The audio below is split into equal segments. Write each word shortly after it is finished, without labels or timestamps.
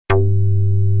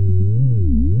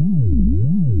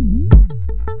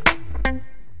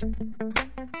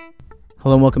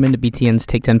Hello and welcome into BTN's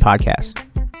Take 10 podcast.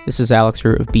 This is Alex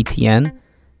Root of BTN,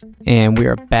 and we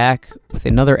are back with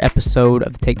another episode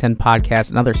of the Take 10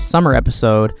 podcast, another summer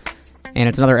episode, and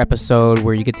it's another episode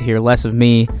where you get to hear less of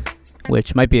me,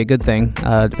 which might be a good thing,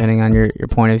 depending on your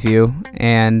point of view,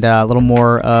 and a little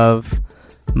more of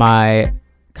my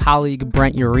colleague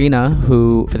Brent Yarina,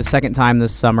 who, for the second time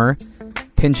this summer,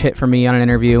 pinch hit for me on an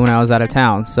interview when I was out of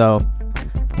town. So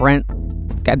Brent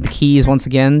got the keys once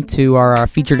again to our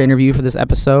featured interview for this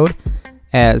episode,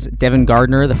 as Devin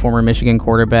Gardner, the former Michigan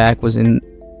quarterback, was in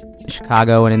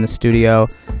Chicago and in the studio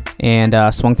and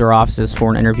swung through our offices for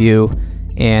an interview,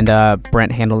 and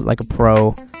Brent handled it like a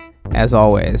pro, as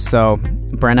always. So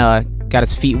Brent got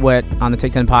his feet wet on the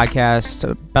Take 10 podcast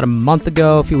about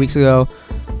a few weeks ago,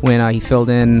 when he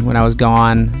filled in when I was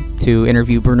gone to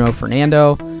interview Bruno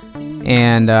Fernando,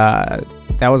 and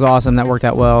that was awesome. That worked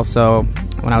out well. So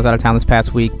when I was out of town this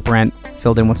past week, Brent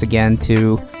filled in once again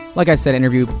to, like I said,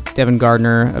 interview Devin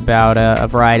Gardner about a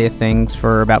variety of things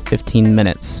for about 15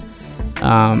 minutes.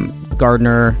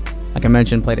 Gardner, like I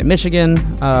mentioned, played at Michigan,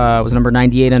 was number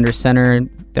 98 under center.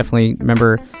 Definitely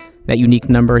remember that unique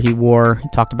number he wore. He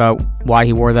talked about why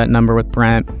he wore that number with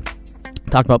Brent.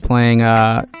 Talked about playing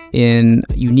in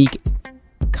unique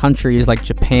countries like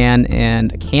Japan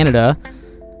and Canada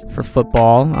for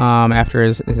football after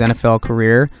his NFL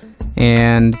career,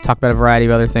 and talked about a variety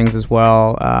of other things as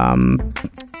well.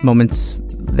 Moments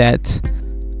that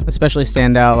especially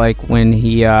stand out, like when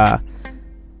he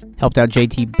helped out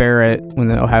JT Barrett when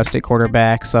the Ohio State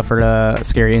quarterback suffered a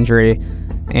scary injury,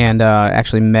 and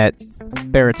actually met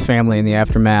Barrett's family in the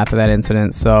aftermath of that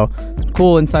incident. So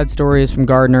cool inside stories from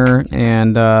Gardner,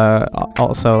 and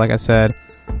also, like I said,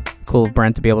 cool of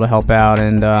Brent to be able to help out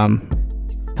and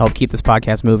help keep this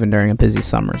podcast moving during a busy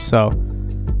summer. So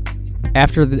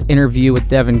after the interview with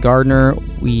Devin Gardner,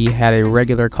 we had a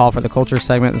regular Call for the Culture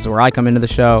segment. This is where I come into the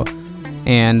show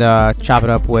and chop it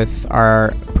up with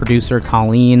our producer,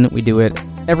 Colleen. We do it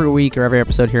every week or every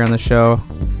episode here on the show,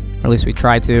 or at least we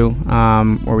try to,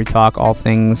 where we talk all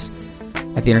things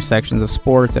at the intersections of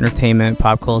sports, entertainment,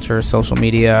 pop culture, social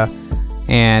media,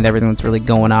 and everything that's really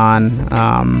going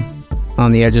on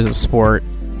the edges of sport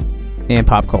and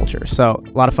pop culture. So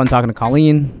a lot of fun talking to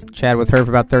Colleen, chat with her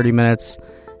for about 30 minutes,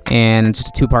 and it's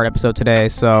just a two-part episode today.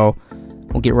 So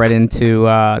we'll get right into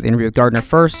the interview with Gardner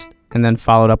first, and then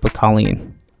followed up with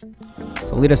Colleen.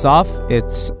 So lead us off,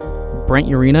 it's Brent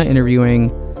Yarina interviewing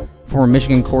former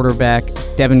Michigan quarterback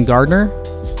Devin Gardner,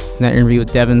 and that interview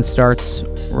with Devin starts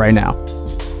right now.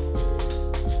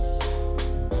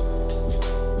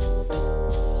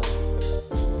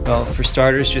 Well, for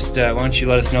starters, just why don't you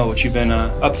let us know what you've been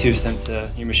up to since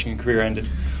your Michigan career ended?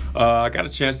 I got a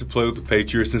chance to play with the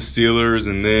Patriots and Steelers,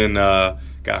 and then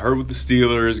got hurt with the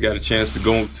Steelers, got a chance to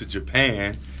go to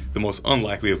Japan, the most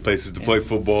unlikely of places to play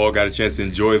football, got a chance to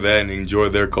enjoy that and enjoy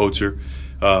their culture,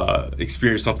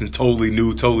 experience something totally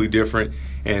new, totally different.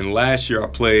 And last year I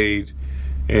played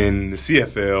in the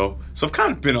CFL, so I've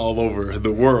kind of been all over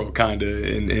the world, kind of,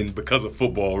 and because of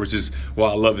football, which is why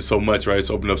I love it so much, right? It's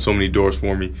opened up so many doors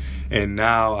for me. And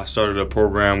now I started a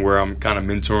program where I'm kind of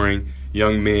mentoring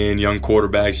young men, young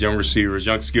quarterbacks, young receivers,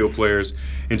 young skill players,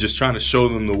 and just trying to show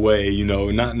them the way, you know,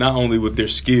 not only with their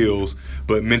skills,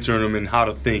 but mentoring them in how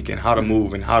to think and how to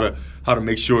move and how to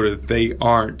make sure that they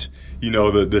aren't, you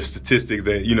know, the statistic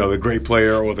that, you know, the great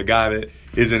player or the guy that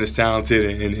isn't as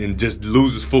talented and just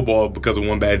loses football because of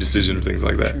one bad decision or things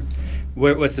like that. Sure.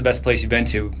 What's the best place you've been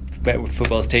to where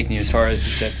football has taken you, as far as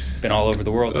you said, been all over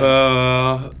the world?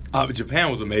 Japan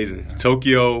was amazing.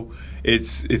 Tokyo,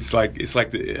 it's like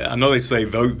I know they say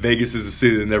Vegas is a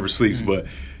city that never sleeps, mm-hmm. but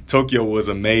Tokyo was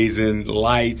amazing.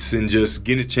 Lights and just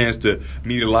getting a chance to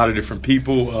meet a lot of different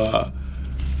people.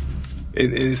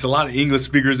 And it's a lot of English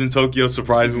speakers in Tokyo,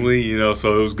 surprisingly, you know,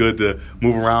 so it was good to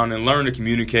move around and learn to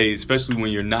communicate, especially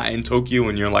when you're not in Tokyo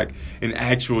and you're like in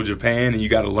actual Japan, and you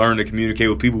got to learn to communicate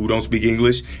with people who don't speak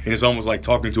English, and it's almost like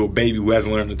talking to a baby who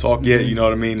hasn't learned to talk yet, you know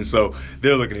what I mean? And so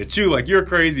they're looking at you like you're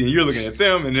crazy, and you're looking at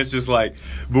them, and it's just like,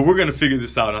 but we're going to figure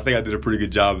this out. And I think I did a pretty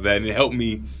good job of that, and it helped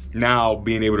me now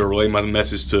being able to relay my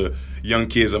message to young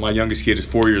kids. My youngest kid is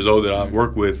 4 years old that I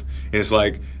work with, and it's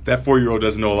like that 4-year-old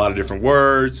doesn't know a lot of different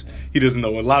words. He doesn't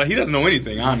know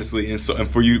anything, honestly. And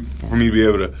for me to be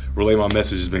able to relay my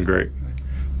message has been great.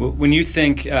 Well, when you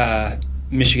think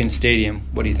Michigan Stadium,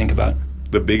 what do you think about?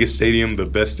 The biggest stadium, the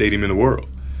best stadium in the world.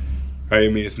 Right? I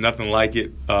mean, it's nothing like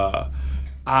it. I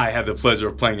had the pleasure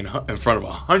of playing in front of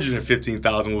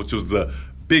 115,000, which was the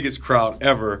biggest crowd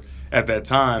ever at that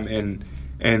time, and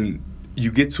you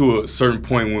get to a certain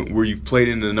point where you've played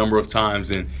in it a number of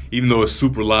times, and even though it's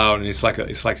super loud and it's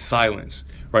like silence,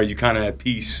 right? You kind of had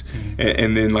peace,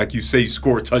 and then like you say, you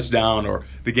score a touchdown or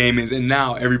the game ends, and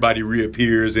now everybody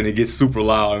reappears and it gets super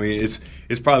loud. I mean,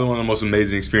 it's probably one of the most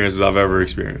amazing experiences I've ever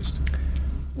experienced.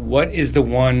 What is the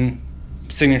one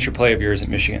signature play of yours at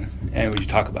Michigan, and would you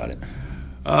talk about it?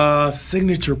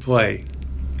 Signature play.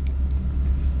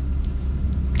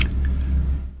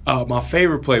 My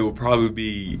favorite play would probably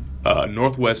be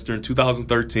Northwestern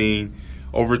 2013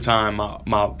 overtime.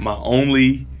 My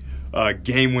only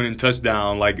game-winning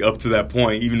touchdown, like up to that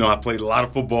point. Even though I played a lot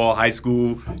of football, high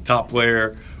school, top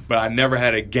player, but I never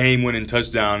had a game-winning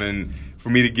touchdown. And for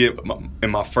me to get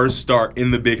in my first start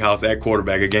in the big house at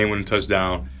quarterback, a game-winning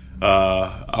touchdown.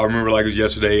 I remember like it was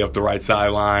yesterday, up the right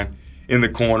sideline in the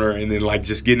corner, and then like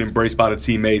just getting embraced by the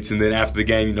teammates. And then after the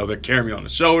game, they're carrying me on the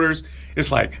shoulders.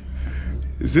 It's like,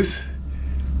 is this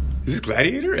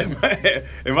Gladiator? Am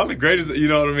I the greatest? You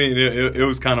know what I mean? It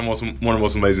was kind of one of the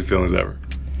most amazing feelings ever.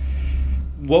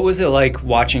 What was it like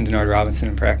watching Denard Robinson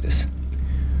in practice?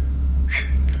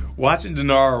 Watching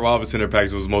Denard Robinson in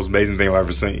practice was the most amazing thing I've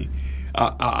ever seen.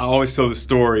 I always tell the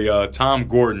story. Tom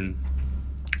Gordon,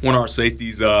 one of our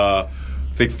safeties, I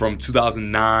think from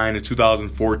 2009 to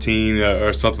 2014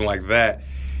 or something like that,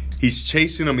 he's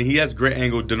chasing him, and he has great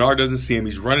angle. Denard doesn't see him.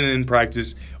 He's running in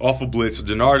practice off a blitz. So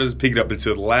Denard doesn't pick it up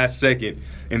until the last second,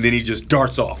 and then he just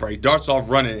darts off, right? He darts off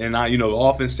running, and the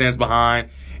offense stands behind,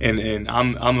 and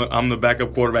I'm the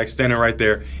backup quarterback standing right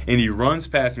there, and he runs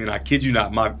past me, and I kid you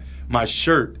not, my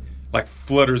shirt like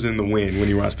flutters in the wind when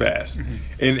he runs past. Mm-hmm.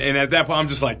 And at that point, I'm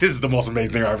just like, this is the most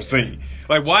amazing thing I've ever seen.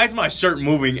 Like, why is my shirt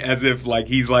moving as if like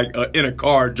he's like in a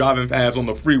car driving past on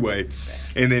the freeway?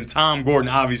 And then Tom Gordon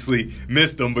obviously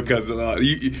missed him because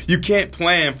you can't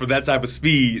plan for that type of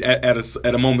speed at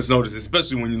a moment's notice,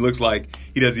 especially when it looks like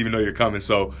he doesn't even know you're coming.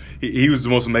 So he was the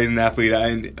most amazing athlete,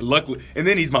 and luckily, and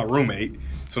then he's my roommate.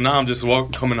 So now I'm just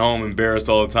coming home embarrassed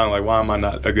all the time. Like, why am I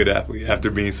not a good athlete after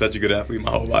being such a good athlete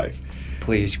my whole life?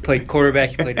 Please, you played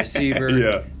quarterback, you played receiver.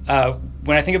 Yeah.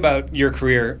 When I think about your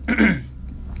career,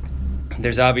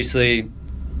 there's obviously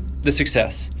the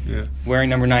success. Yeah.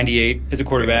 Wearing number 98 as a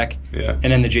quarterback. Yeah.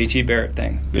 And then the JT Barrett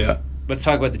thing. Yeah. Let's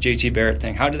talk about the JT Barrett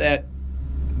thing. How did that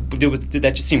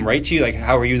just seem right to you? Like,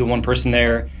 how were you the one person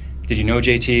there? Did you know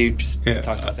JT? Just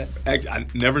talk about that. Actually, I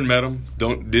never met him.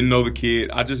 Didn't know the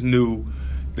kid. I just knew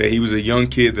that he was a young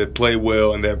kid that played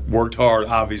well and that worked hard.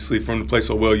 Obviously, from to play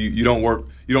so well, you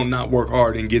don't not work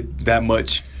hard and get that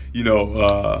much,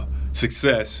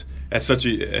 success at such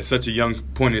a young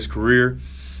point in his career.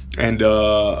 And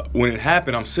when it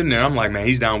happened, I'm sitting there. I'm like, man,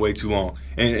 he's down way too long.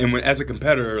 And when, as a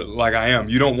competitor, like I am,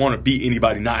 you don't want to beat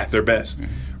anybody not at their best,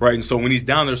 right? And so when he's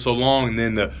down there so long, and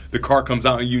then the car comes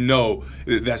out,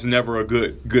 and that's never a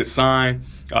good sign.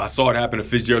 I saw it happen to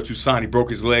Fitzgerald Toussaint. He broke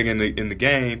his leg in the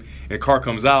game, and the car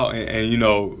comes out,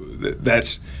 and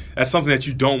that's something that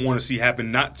you don't want to see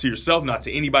happen, not to yourself, not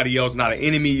to anybody else, not an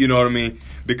enemy, you know what I mean?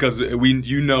 Because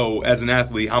as an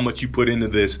athlete, how much you put into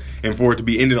this, and for it to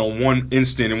be ended on one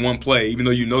instant in one play, even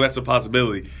though that's a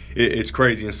possibility, it's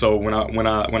crazy. And so when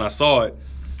I saw it,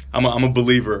 I'm a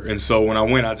believer, and so when I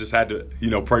went, I just had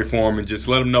to pray for him and just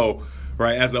let him know.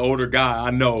 Right, as an older guy,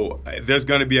 I know there's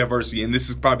going to be adversity, and this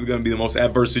is probably going to be the most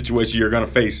adverse situation you're going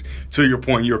to face to this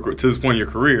point in your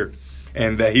career,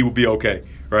 and that he will be okay,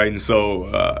 right? And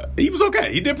so he was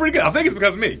okay. He did pretty good. I think it's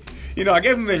because of me. I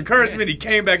gave him the encouragement. He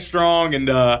came back strong, and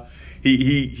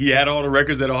he had all the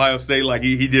records at Ohio State. Like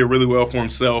he did really well for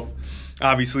himself.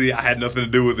 Obviously, I had nothing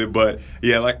to do with it, but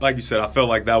yeah, like you said, I felt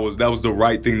like that was the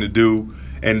right thing to do,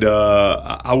 and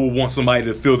I would want somebody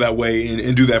to feel that way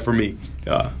and do that for me.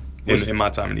 In my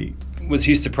time of need. Was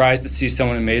he surprised to see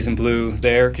someone in maize and blue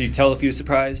there? Could you tell if he was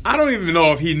surprised? I don't even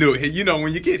know if he knew.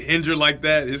 When you get injured like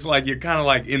that, it's like you're kind of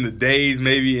like in the daze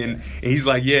maybe, and he's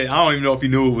like, yeah, I don't even know if he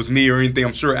knew it was me or anything.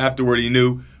 I'm sure afterward he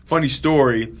knew. Funny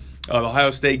story, the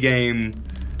Ohio State game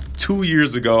 2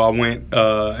 years ago, I went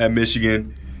at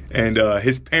Michigan, and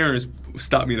his parents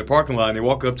stopped me in the parking lot, and they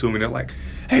walk up to him, and they're like,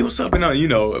 hey, what's up? And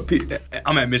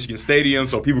I'm at Michigan Stadium,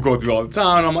 so people go through all the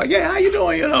time. And I'm like, yeah, how you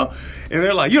doing? And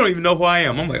they're like, you don't even know who I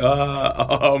am. I'm like,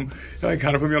 they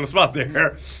kind of put me on the spot there.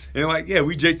 And they're like, yeah,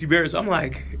 we JT Barrett. So I'm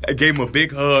like, I gave him a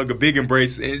big hug, a big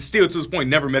embrace, and still to this point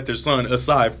never met their son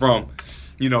aside from,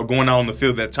 going out on the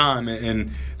field that time.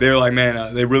 And they're like,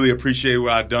 man, they really appreciate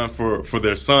what I've done for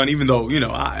their son, even though,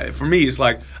 for me, it's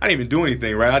like I didn't even do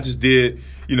anything, right? I just did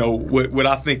what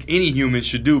I think any human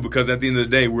should do, because at the end of the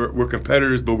day, we're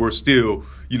competitors, but we're still,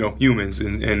 humans.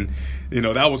 And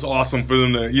that was awesome for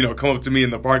them to, come up to me in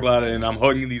the parking lot, and I'm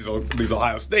hugging these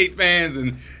Ohio State fans,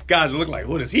 and guys look like,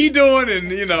 what is he doing? And,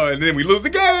 and then we lose the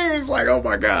game. It's like, oh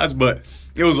my gosh. But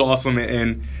it was awesome.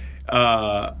 And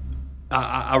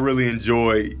I really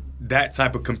enjoy that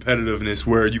type of competitiveness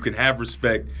where you can have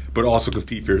respect but also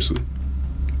compete fiercely.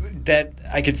 That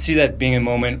I could see that being a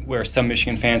moment where some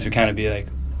Michigan fans would kind of be like,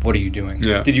 "What are you doing?"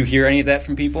 Yeah. Did you hear any of that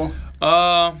from people?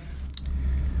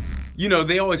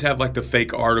 They always have like the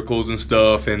fake articles and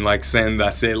stuff, and like saying that I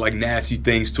said like nasty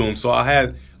things to them. So I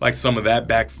had like some of that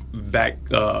back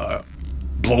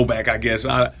blowback, I guess.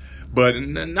 But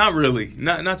not really.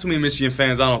 Not too many Michigan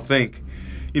fans, I don't think.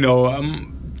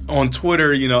 On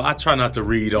Twitter, I try not to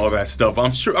read all that stuff.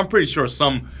 I'm pretty sure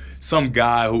some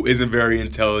guy who isn't very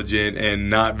intelligent and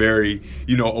not very,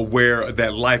 aware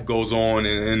that life goes on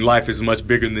and life is much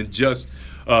bigger than just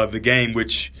the game,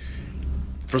 which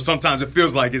for sometimes it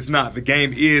feels like it's not. The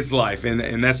game is life,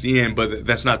 and that's the end, but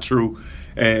that's not true.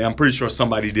 And I'm pretty sure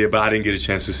somebody did, but I didn't get a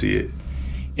chance to see it.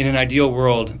 In an ideal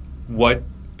world, what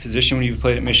position would you have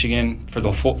played at Michigan for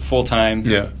the full time?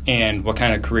 Yeah. And what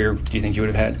kind of career do you think you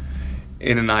would have had?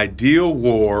 In an ideal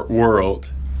world,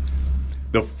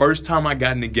 the first time I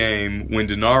got in the game when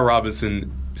Denard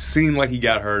Robinson seemed like he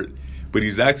got hurt, but he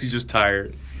was actually just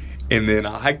tired. And then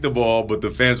I hiked the ball, but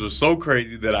the fans were so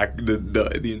crazy that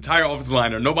the entire offensive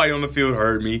line or nobody on the field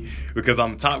heard me because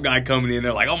I'm the top guy coming in.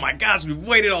 They're like, "Oh my gosh, we've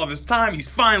waited all this time. He's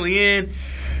finally in."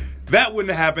 That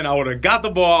wouldn't have happened. I would have got the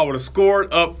ball. I would have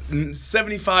scored up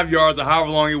 75 yards or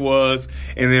however long it was.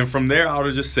 And then from there, I would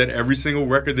have just set every single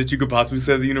record that you could possibly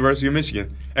set at the University of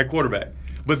Michigan at quarterback.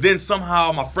 But then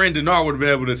somehow my friend Denard would have been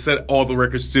able to set all the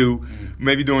records too,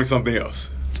 maybe doing something else.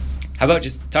 How about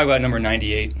just talk about number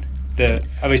 98?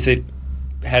 Obviously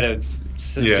had a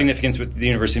significance with the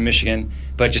University of Michigan,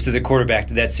 but just as a quarterback,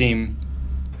 did that seem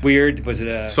weird? Was it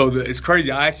it's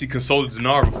crazy. I actually consulted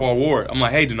Denard before I wore it. I'm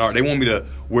like, "Hey, Denard, they want me to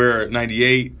wear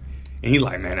 98." And he's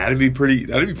like, "Man, that'd be pretty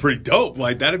dope.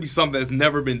 Like, that'd be something that's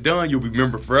never been done. You'll be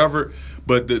remembered forever."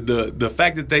 But the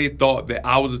fact that they thought that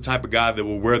I was the type of guy that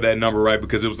would wear that number, right,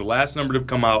 because it was the last number to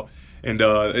come out, and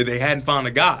they hadn't found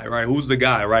a guy, right? Who's the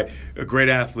guy, right? A great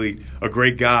athlete, a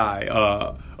great guy,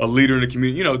 a leader in the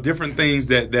community, different things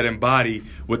that embody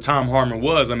what Tom Harmon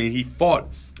was. I mean, he fought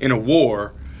in a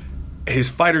war.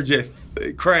 His fighter jet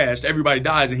crashed, everybody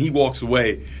dies, and he walks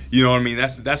away. You know what I mean?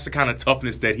 That's the kind of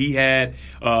toughness that he had.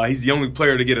 He's the only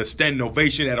player to get a standing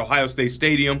ovation at Ohio State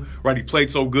Stadium, right? He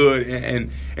played so good,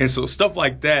 and so stuff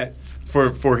like that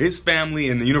for his family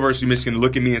and the University of Michigan to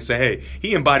look at me and say, "Hey,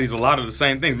 he embodies a lot of the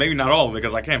same things." Maybe not all of it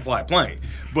because I can't fly a plane,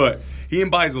 but he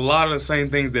embodies a lot of the same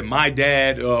things that my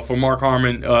dad, for Mark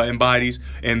Harmon, embodies,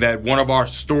 and that one of our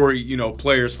story,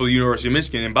 players for the University of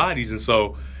Michigan embodies. And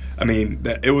so, I mean,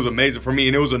 it was amazing for me,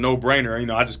 and it was a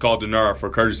no-brainer. I just called Denard for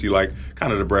courtesy, like,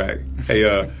 kind of to brag. Hey,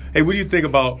 what do you think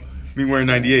about me wearing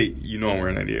 98? I'm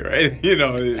wearing 98, right?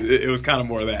 It was kind of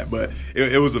more of that. But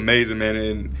it was amazing, man.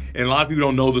 And a lot of people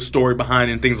don't know the story behind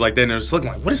it and things like that. And they're just looking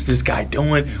like, what is this guy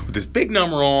doing with this big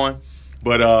number on?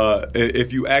 But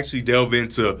if you actually delve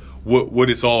into what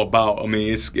it's all about, I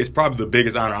mean, it's probably the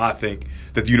biggest honor, I think,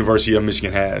 that the University of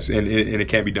Michigan has, and it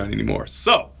can't be done anymore.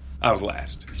 So, I was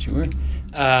last. Sure.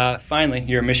 Finally,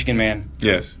 you're a Michigan man.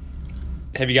 Yes.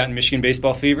 Have you gotten Michigan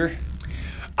baseball fever?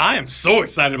 I am so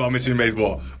excited about Michigan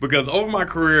baseball because over my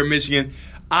career in Michigan,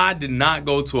 I did not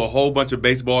go to a whole bunch of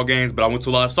baseball games, but I went to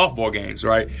a lot of softball games,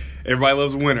 right? Everybody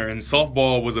loves a winner, and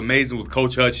softball was amazing with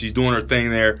Coach Hutch. She's doing her thing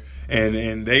there,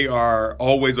 and they are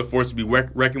always a force to be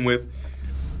reckoned with.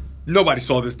 Nobody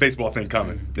saw this baseball thing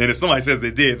coming. And if somebody says they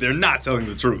did, they're not telling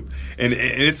the truth. And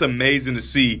it's amazing to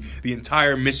see the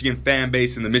entire Michigan fan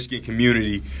base and the Michigan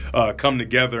community come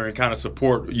together and kind of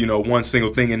support, one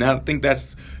single thing. And I think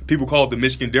that's, people call it the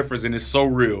Michigan difference, and it's so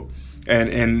real.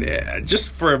 And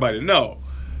just for everybody to know,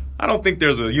 I don't think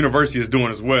there's a university that's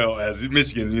doing as well as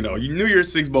Michigan. New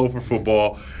Year's Six Bowl for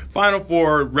football, Final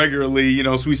Four regularly,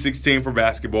 Sweet 16 for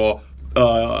basketball,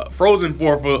 Frozen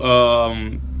Four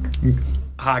for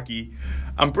hockey.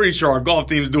 I'm pretty sure our golf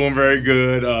team's doing very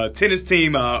good. Tennis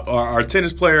team, our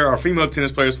tennis player, our female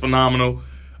tennis player is phenomenal.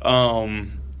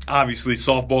 Obviously,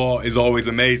 softball is always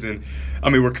amazing. I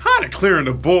mean, we're kind of clearing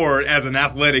the board as an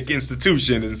athletic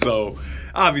institution, and so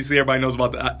obviously everybody knows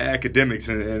about the academics,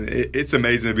 and it's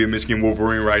amazing to be a Michigan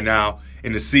Wolverine right now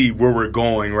and to see where we're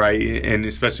going, right, and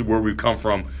especially where we've come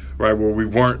from, right, where we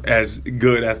weren't as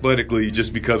good athletically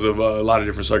just because of a lot of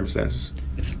different circumstances.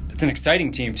 It's an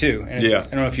exciting team too, and yeah. I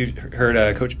don't know if you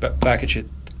heard Coach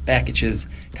Bakich's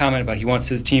comment about he wants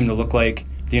his team to look like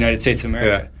the United States of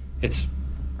America. Yeah.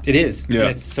 It is. Yeah.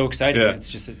 And it's so exciting. Yeah. It's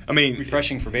just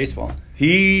refreshing for baseball.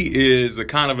 He is a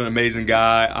kind of an amazing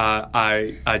guy.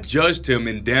 I judged him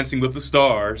in Dancing with the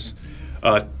Stars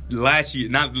Last year,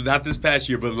 not this past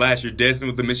year, but last year, dancing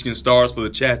with the Michigan Stars for the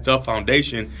Chad Tuff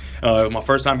Foundation. My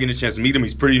first time getting a chance to meet him.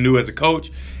 He's pretty new as a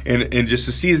coach, and just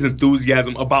to see his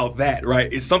enthusiasm about that,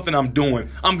 right? It's something I'm doing.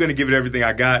 I'm going to give it everything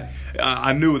I got.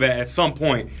 I knew that at some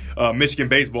point, Michigan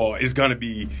baseball is going to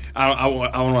be, I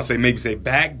don't want to say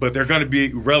back, but they're going to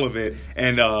be relevant,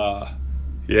 and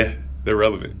yeah, they're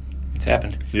relevant. It's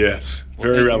happened. Yes,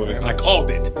 very relevant. I called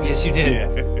it. Yes, you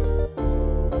did. Yeah.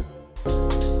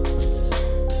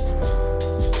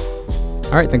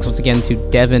 All right, thanks once again to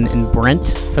Devin and Brent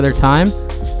for their time.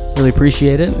 Really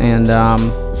appreciate it, and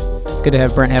it's good to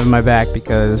have Brent having my back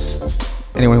because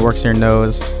anyone who works here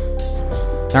knows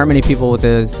there aren't many people with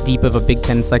as deep of a Big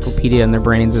Ten encyclopedia in their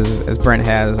brains as Brent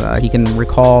has. He can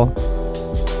recall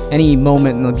any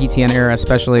moment in the BTN era,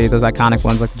 especially those iconic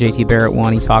ones like the JT Barrett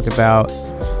one he talked about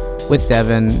with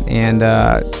Devin, and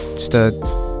just a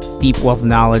deep wealth of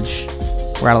knowledge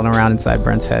rattling around inside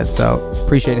Brent's head. So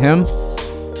appreciate him.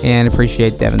 And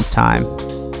appreciate Devin's time.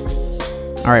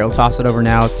 All right, we'll toss it over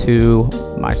now to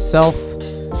myself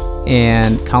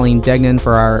and Colleen Degnan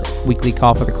for our weekly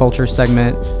Call for the Culture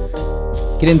segment.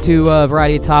 Get into a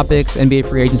variety of topics. NBA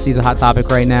free agency is a hot topic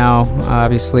right now.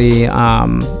 Obviously,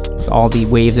 with all the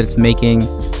waves that it's making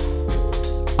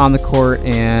on the court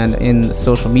and in the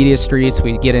social media streets.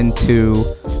 We get into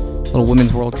a little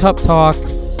Women's World Cup talk,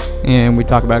 and we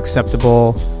talk about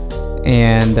acceptable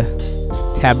and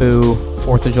taboo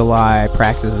 4th of July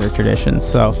practices or traditions.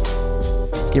 So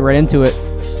let's get right into it.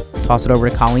 Toss it over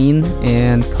to Colleen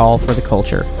and Call for the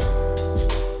Culture.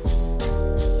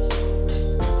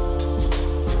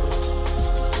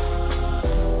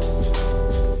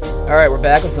 All right, we're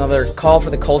back with another Call for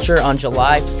the Culture on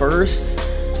July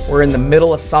 1st. We're in the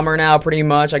middle of summer now, pretty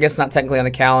much. I guess not technically on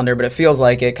the calendar, but it feels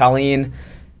like it. Colleen,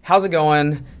 how's it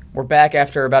going? We're back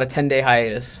after about a 10-day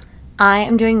hiatus. I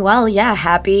am doing well, yeah.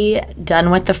 Happy,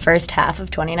 done with the first half of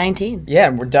 2019. Yeah,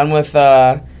 we're done with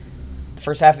the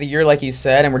first half of the year, like you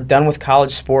said, and we're done with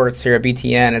college sports here at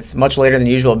BTN. It's much later than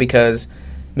usual because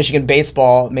Michigan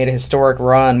baseball made a historic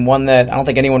run, one that I don't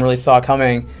think anyone really saw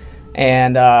coming,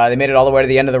 and they made it all the way to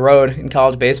the end of the road in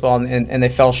college baseball, and they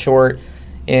fell short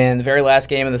in the very last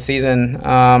game of the season,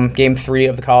 Game 3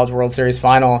 of the College World Series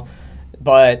final.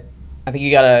 But I think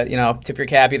you got to, tip your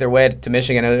cap either way to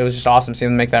Michigan. It was just awesome seeing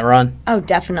them make that run. Oh,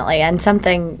 definitely. And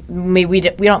something we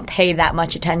don't pay that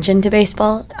much attention to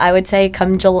baseball, I would say,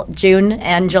 come June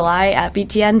and July at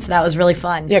BTN. So that was really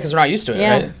fun. Yeah, because we're not used to it,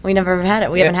 yeah, right? We never have had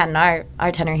it. We haven't had it in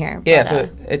our tenure here. Yeah, so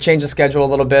it changed the schedule a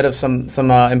little bit of some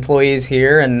employees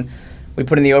here, and we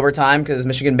put in the overtime because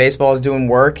Michigan baseball is doing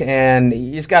work. And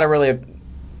you just got to really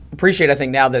appreciate, I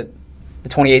think, now that the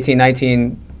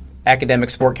 2018-19 academic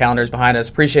sport calendar is behind us.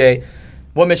 Appreciate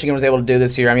what Michigan was able to do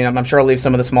this year. I mean, I'm sure I'll leave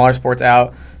some of the smaller sports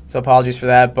out, so apologies for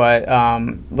that. But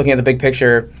looking at the big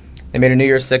picture, they made a New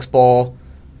Year's Six Bowl.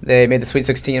 They made the Sweet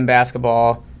 16 in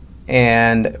basketball,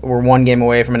 and we're one game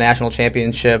away from a national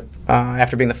championship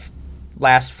after being the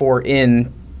last 4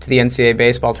 in to the NCAA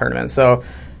baseball tournament. So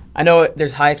I know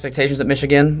there's high expectations at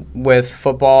Michigan with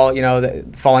football,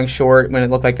 falling short when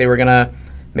it looked like they were going to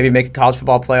maybe make a college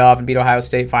football playoff and beat Ohio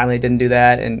State. Finally didn't do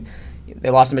that, and they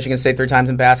lost to Michigan State 3 times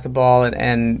in basketball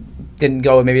and didn't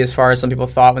go maybe as far as some people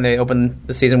thought when they opened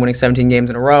the season winning 17 games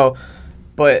in a row.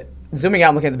 But zooming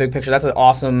out and looking at the big picture, that's an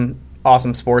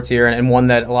awesome sports year and one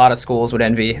that a lot of schools would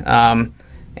envy.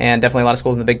 And definitely a lot of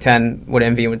schools in the Big Ten would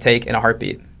envy and would take in a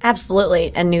heartbeat.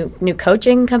 Absolutely. And new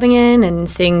coaching coming in and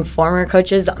seeing former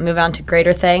coaches move on to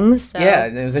greater things. So. Yeah,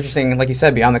 it was interesting, like you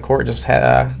said, beyond the court, just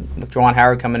with Juwan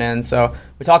Howard coming in. So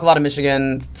we talk a lot of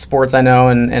Michigan sports, I know,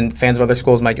 and fans of other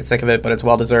schools might get sick of it, but it's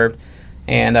well-deserved.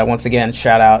 And once again,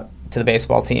 shout out to the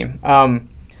baseball team.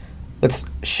 Let's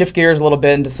shift gears a little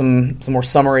bit into some more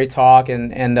summary talk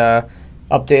and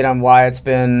update on why it's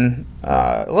been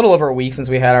a little over a week since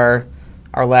we had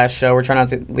our last show. We're trying not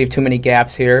to leave too many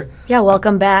gaps here. Yeah,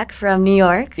 welcome back from New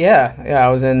York. Yeah, I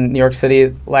was in New York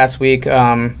City last week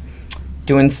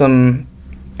doing some,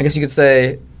 I guess you could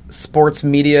say, sports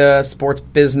media, sports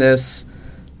business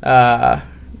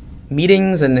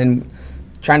meetings and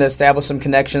trying to establish some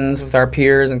connections with our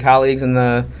peers and colleagues in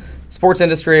the sports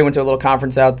industry. I went to a little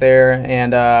conference out there,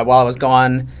 and while I was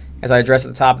gone, as I addressed at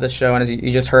the top of the show, and as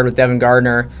you just heard with Devin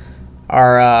Gardner,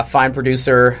 our fine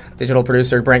producer, digital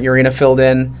producer, Brent Yarina, filled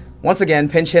in. Once again,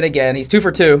 pinch hit again. He's 2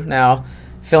 for 2 now,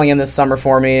 filling in this summer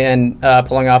for me and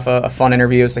pulling off a fun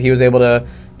interview. So he was able to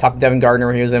talk to Devin Gardner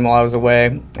when he was in while I was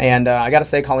away. And I got to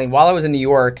say, Colleen, while I was in New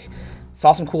York,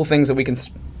 saw some cool things that we can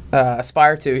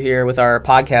aspire to here with our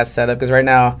podcast setup. Because right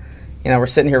now, we're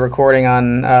sitting here recording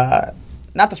on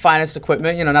not the finest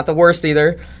equipment, not the worst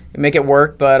either. We make it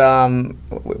work, but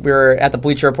we were at the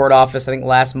Bleacher Report office, I think,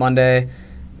 last Monday.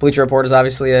 Bleacher Report is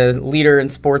obviously a leader in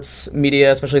sports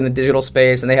media, especially in the digital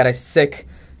space, and they had a sick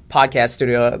podcast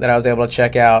studio that I was able to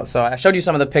check out. So I showed you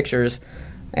some of the pictures,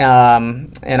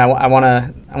 and I want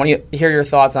to hear your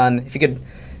thoughts on, if you could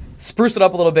spruce it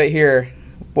up a little bit here,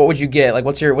 what would you get? Like,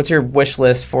 what's your wish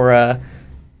list for a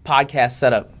podcast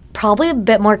setup? Probably a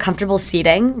bit more comfortable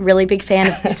seating. Really big fan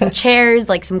of some chairs,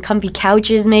 like some comfy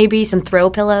couches, maybe some throw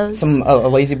pillows. A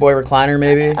lazy boy recliner,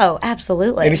 maybe. Oh,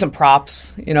 absolutely. Maybe some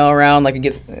props, around. Like, you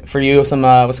get for you some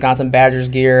Wisconsin Badgers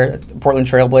gear, Portland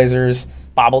Trailblazers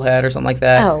bobblehead or something like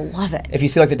that. Oh, love it. If you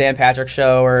see like the Dan Patrick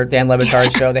show or Dan Le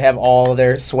Batard's show, they have all of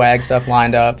their swag stuff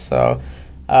lined up. So,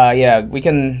 we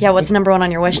can. Yeah, what's number one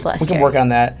on your wish list? We can work on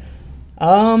that.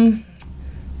 The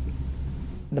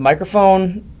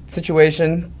microphone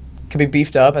situation could be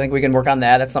beefed up. I think we can work on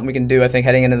that. That's something we can do, I think,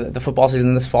 heading into the football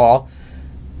season this fall.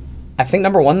 I think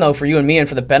number one, though, for you and me and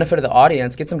for the benefit of the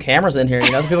audience, get some cameras in here,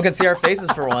 so people can see our faces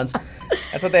for once.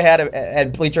 That's what they had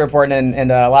at Bleacher Report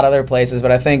and a lot of other places.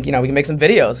 But I think, we can make some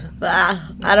videos.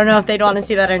 I don't know if they'd want to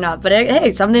see that or not. But,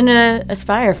 hey, something to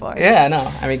aspire for. Yeah, no.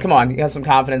 I mean, come on. You have some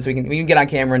confidence. We can get on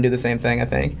camera and do the same thing, I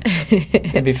think.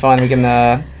 It'd be fun. We can,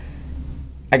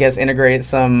 I guess, integrate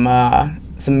some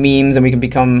memes, and we can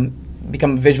become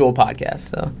a visual podcast.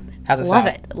 So how's it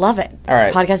sound? Love it. All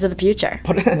right, podcast of the future.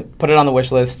 Put it on the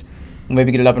wish list. We'll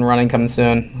maybe get it up and running coming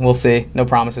soon. We'll see. No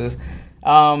promises.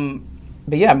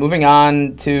 But yeah, moving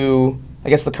on to, I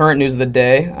guess, the current news of the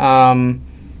day.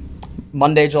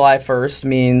 Monday, July 1st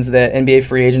means that NBA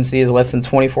free agency is less than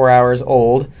 24 hours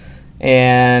old,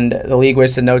 and the league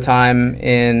wasted no time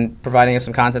in providing us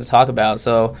some content to talk about.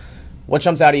 So what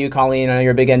jumps out at you, Colleen? I know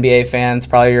you're a big NBA fan. It's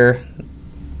probably your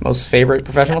most favorite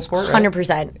professional sport, right?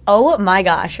 100%. Oh my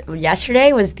gosh.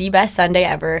 Yesterday was the best Sunday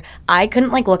ever. I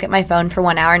couldn't look at my phone for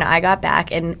 1 hour, and I got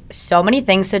back and so many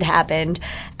things had happened.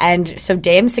 And so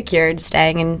Dame's secured,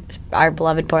 staying in our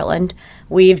beloved Portland.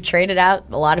 We've traded out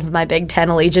a lot of my Big Ten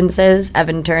allegiances.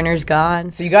 Evan Turner's gone.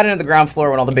 So you got into the ground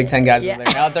floor when all the Big Ten guys were there.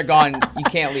 Now that they're gone, you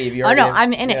can't leave. Oh no,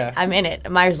 I'm in it. I'm in it.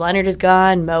 Myers Leonard is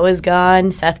gone. Mo is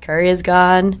gone. Seth Curry is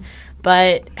gone.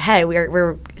 But, hey,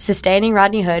 we're sustaining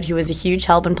Rodney Hood, who was a huge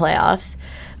help in playoffs.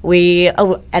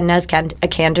 And Nez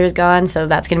Kanter's gone, so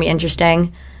that's going to be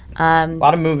interesting. A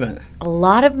lot of movement. A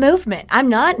lot of movement. I'm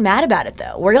not mad about it,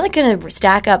 though. We're going to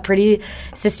stack up pretty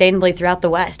sustainably throughout the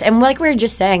West. And like we were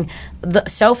just saying,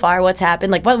 so far, what's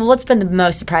happened? What's been the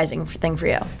most surprising thing for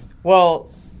you? Well,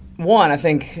 one, I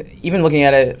think, even looking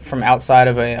at it from outside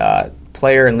of a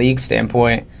player and league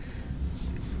standpoint,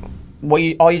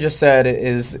 all you just said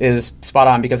is spot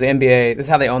on, because the NBA, this is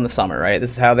how they own the summer, right?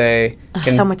 This is how they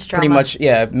can so much drama. Pretty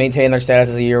much maintain their status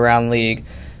as a year-round league.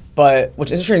 But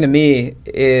what's interesting to me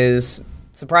is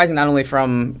surprising, not only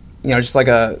from just like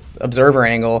a observer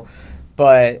angle,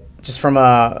 but just from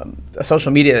a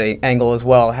social media angle as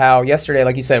well. How yesterday,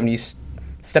 like you said, when you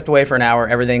stepped away for an hour,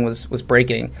 everything was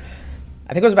breaking.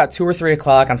 I think it was about 2 or 3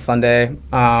 o'clock on Sunday.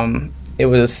 It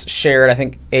was shared. I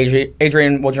think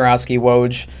Adrian Wojnarowski,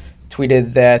 Woj,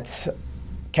 tweeted that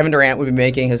Kevin Durant would be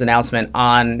making his announcement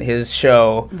on his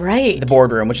show, right, The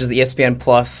Boardroom, which is the ESPN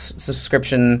Plus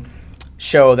subscription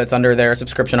show that's under their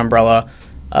subscription umbrella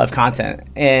of content.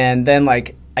 And then, I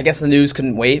guess the news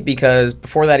couldn't wait, because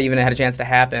before that even had a chance to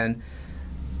happen,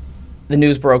 the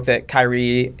news broke that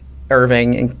Kyrie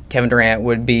Irving and Kevin Durant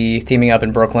would be teaming up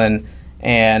in Brooklyn,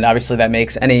 and obviously that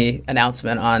makes any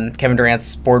announcement on Kevin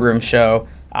Durant's Boardroom show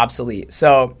obsolete.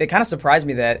 So it kind of surprised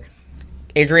me that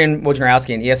Adrian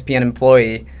Wojnarowski, an ESPN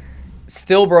employee,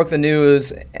 still broke the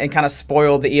news and kind of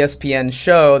spoiled the ESPN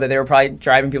show that they were probably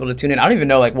driving people to tune in. I don't even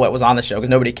know what was on the show, because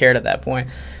nobody cared at that point.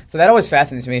 So that always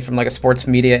fascinates me from a sports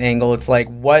media angle. It's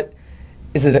what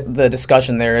is the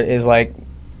discussion there? Is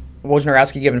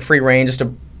Wojnarowski given free reign just to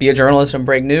be a journalist and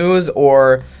break news,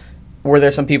 or were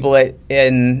there some people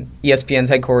in ESPN's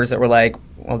headquarters that were like,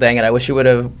 well, dang it, I wish you would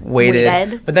have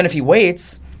waited. But then if he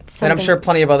waits, then I'm sure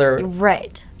plenty of other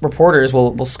reporters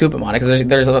will scoop him on it, because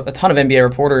there's a ton of NBA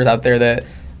reporters out there that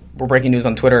were breaking news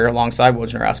on Twitter alongside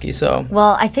Wojnarowski. So,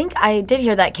 well, I think I did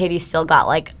hear that Katie still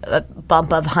got a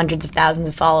bump of hundreds of thousands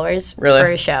of followers for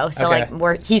his show. So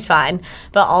he's fine.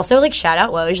 But also shout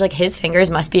out Woj, his fingers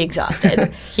must be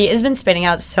exhausted. He has been spitting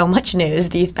out so much news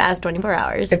these past 24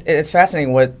 hours. It's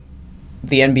fascinating how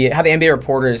the NBA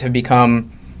reporters have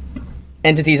become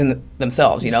entities in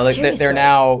themselves. They're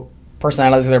now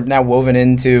personalities. They're now woven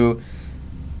into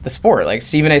the sport.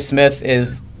 Stephen A. Smith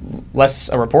is less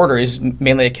a reporter; he's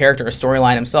mainly a character, a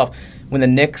storyline himself. When the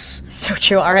Knicks, so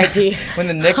true, R.I.P. When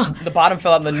the Knicks, the bottom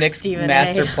fell out, and the Knicks'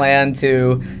 master plan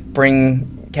to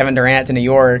bring Kevin Durant to New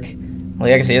York.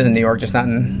 Well, I guess he is in New York, just not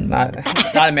in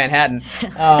Manhattan.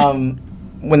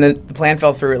 When the plan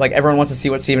fell through, like, everyone wants to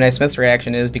see what Stephen A. Smith's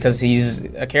reaction is because he's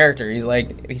a character. He's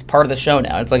part of the show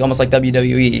now. It's like almost like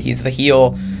WWE. He's the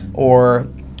heel or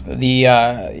the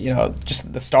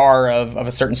just the star of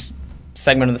a certain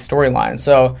segment of the storyline.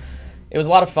 So it was a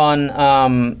lot of fun.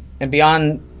 And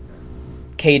beyond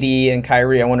KD and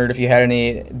Kyrie, I wondered if you had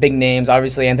any big names.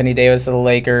 Obviously, Anthony Davis to the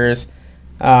Lakers,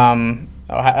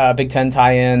 Big Ten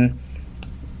tie-in.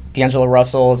 D'Angelo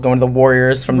Russell is going to the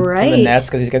Warriors from the Nets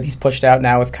because he's pushed out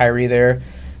now with Kyrie there.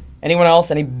 Anyone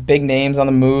else? Any big names on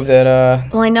the move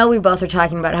that... Well, I know we both are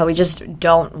talking about how we just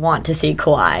don't want to see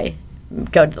Kawhi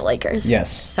go to the Lakers. Yes.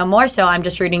 So more so, I'm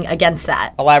just rooting against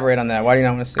that. Elaborate on that. Why do you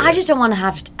not want to see it? I just don't want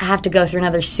to have to go through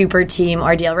another super team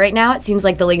ordeal. Right now, it seems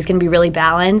like the league's going to be really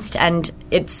balanced, and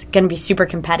it's going to be super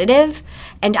competitive.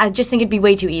 And I just think it'd be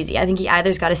way too easy. I think he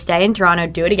either's got to stay in Toronto,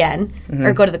 do it again,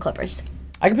 or go to the Clippers.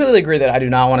 I completely agree that I do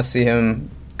not want to see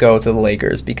him go to the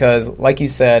Lakers because, like you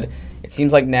said, it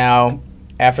seems like now,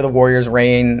 after the Warriors'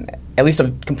 reign, at least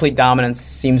of complete dominance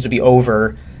seems to be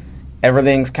over,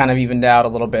 everything's kind of evened out a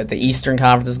little bit. The Eastern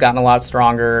Conference has gotten a lot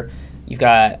stronger. You've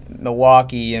got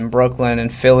Milwaukee and Brooklyn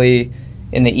and Philly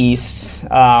in the East,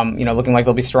 looking like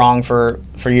they'll be strong for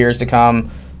years to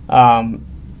come.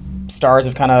 Stars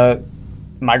have kind of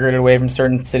migrated away from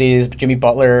certain cities. Jimmy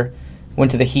Butler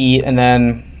went to the Heat, and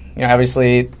then...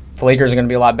 obviously, the Lakers are going to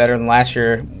be a lot better than last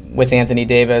year with Anthony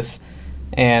Davis,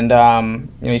 and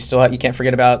you can't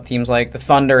forget about teams like the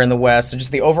Thunder in the West. So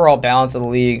just the overall balance of the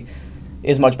league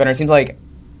is much better. It seems like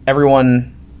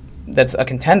everyone that's a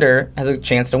contender has a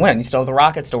chance to win. You still have the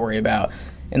Rockets to worry about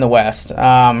in the West. The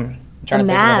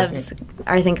Mavs,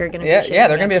 I think, are going to be they're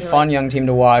going to be a fun young team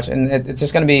to watch, and it's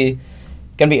just going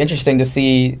to be interesting to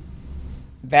see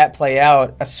that play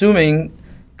out. Assuming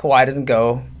Kawhi doesn't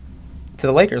go to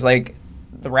the Lakers. Like,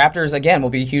 the Raptors, again, will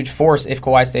be a huge force if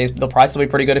Kawhi stays. They'll probably still be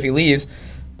pretty good if he leaves,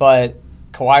 but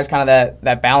Kawhi's kind of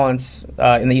that balance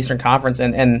in the Eastern Conference,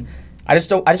 and I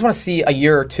just want to see a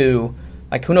year or two,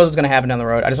 like, who knows what's going to happen down the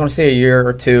road. I just want to see a year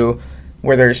or two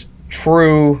where there's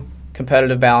true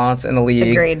competitive balance in the league.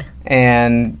 Agreed.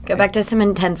 And go back to some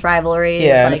intense rivalries.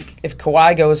 Yeah, if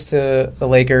Kawhi goes to the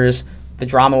Lakers, the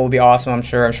drama will be awesome, I'm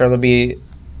sure. I'm sure there'll be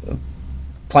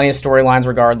plenty of storylines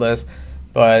regardless,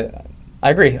 but I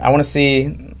agree. I want to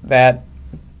see that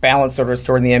balance sort of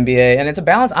restored in the NBA. And it's a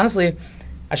balance, honestly,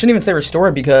 I shouldn't even say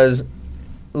restored because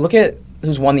look at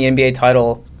who's won the NBA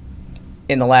title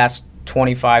in the last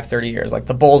 25, 30 years. Like,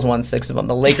 the Bulls won 6 of them.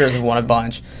 The Lakers have won a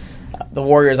bunch. The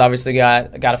Warriors obviously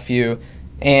got a few.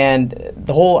 And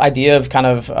the whole idea of kind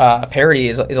of parity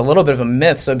is a little bit of a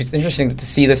myth. So it's interesting to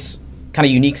see this kind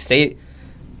of unique state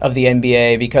of the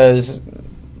NBA because,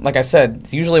 like I said,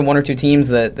 it's usually one or two teams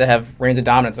that have reigns of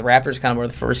dominance. The Raptors kind of were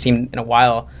the first team in a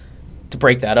while to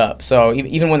break that up. So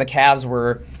even when the Cavs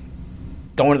were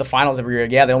going to the finals every year,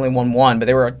 yeah, they only won one, but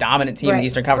they were a dominant team in the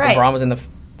Eastern Conference. LeBron was in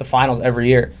the finals every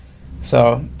year.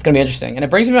 So it's going to be interesting. And it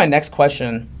brings me to my next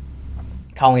question,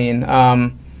 Colleen.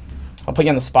 I'll put you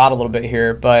on the spot a little bit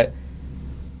here, but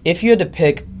if you had to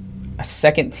pick a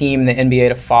second team in the NBA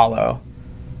to follow,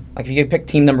 like if you could pick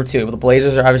team number 2, the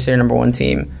Blazers are obviously your number 1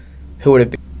 team, who would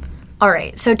it be? All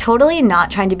right, so totally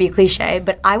not trying to be cliche,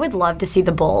 but I would love to see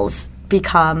the Bulls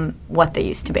become what they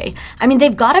used to be. I mean,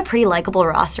 they've got a pretty likable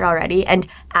roster already, and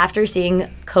after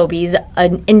seeing Kobe's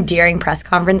endearing press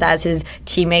conference as his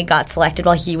teammate got selected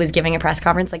while he was giving a press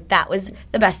conference, like, that was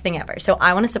the best thing ever. So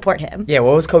I want to support him. Yeah,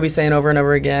 what was Kobe saying over and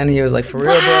over again? He was like, for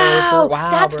real, bro.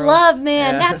 That's bro. love,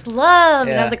 man. Yeah. That's love.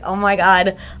 Yeah. And I was like, oh my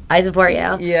God, I support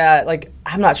you. Yeah, like,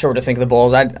 I'm not sure what to think of the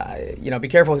Bulls. I be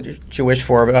careful what you wish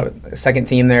for about a second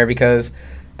team there because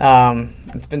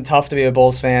it's been tough to be a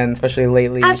Bulls fan, especially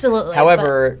lately. Absolutely.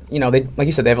 However, they, like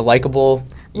you said, they have a likable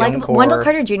young core. Wendell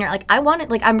Carter Jr.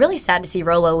 I'm really sad to see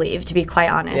Rolo leave, to be quite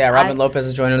honest. Yeah, Robin Lopez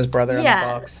is joining his brother on the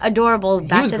Bucks. Adorable.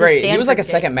 He was great. He was like a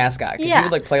second mascot because he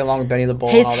would play along with Benny the Bull.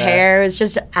 His and all that. hair was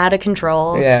just out of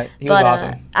control. Yeah, he was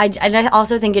awesome. I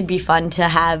also think it'd be fun to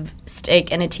have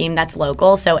stake in a team that's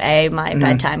local, so my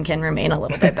bedtime can remain a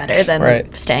little bit better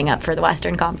than staying up for the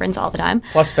Western Conference all the time.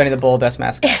 Plus Benny the Bull, best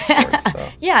mascot. Of course, so.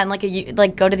 Yeah, and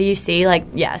go to the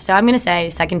UC, so I'm gonna say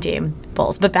second team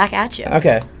Bulls, but back at you.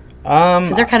 Okay.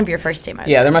 Because they're kind of your first team.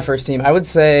 Yeah, they're my first team. I would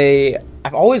say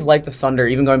I've always liked the Thunder,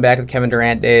 even going back to the Kevin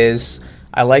Durant days.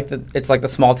 I like it's like the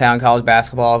small town college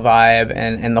basketball vibe,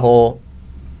 and the whole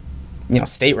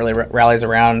state really rallies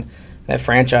around that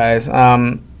franchise.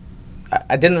 I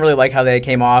didn't really like how they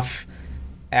came off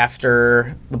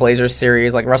after the Blazers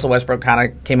series. Like, Russell Westbrook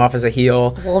kind of came off as a heel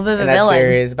a little bit of in a that villain.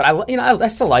 series, but I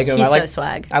still like him. He's so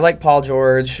swag. I like Paul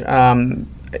George.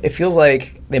 it feels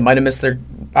like they might have missed their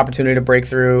opportunity to break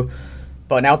through.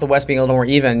 But now with the West being a little more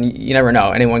even, you never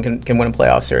know. Anyone can win a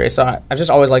playoff series. So I've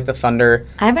just always liked the Thunder.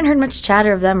 I haven't heard much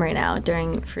chatter of them right now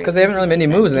during free because they haven't really made any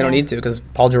moves, and they don't need to because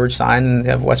Paul George signed, and they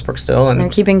have Westbrook still. And they're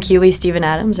keeping QE Steven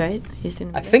Adams, right?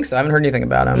 I think so. I haven't heard anything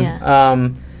about him. Yeah.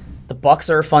 The Bucks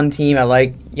are a fun team. I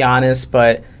like Giannis,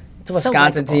 but it's a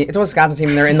Wisconsin team. It's a Wisconsin team,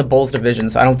 and they're in the Bulls division,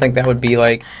 so I don't think that would be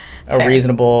like a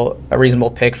reasonable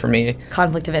pick for me.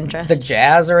 Conflict of interest. The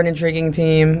Jazz are an intriguing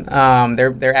team.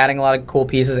 They're adding a lot of cool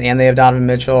pieces, and they have Donovan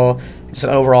Mitchell. Just an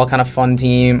overall kind of fun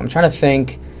team. I'm trying to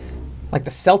think. Like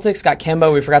the Celtics got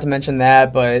Kemba. We forgot to mention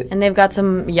that, but and they've got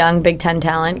some young Big Ten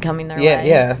talent coming their way.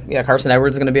 Yeah. Carson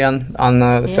Edwards is going to be on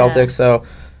the Celtics, so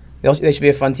they should be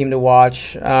a fun team to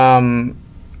watch.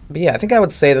 But yeah, I think I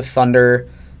would say the Thunder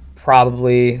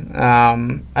probably. I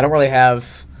don't really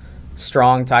have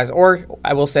strong ties, or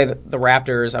I will say that the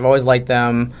Raptors. I've always liked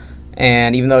them,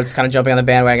 and even though it's kind of jumping on the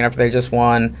bandwagon after they just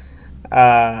won.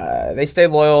 They stayed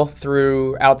loyal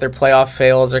throughout their playoff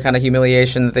fails, their kind of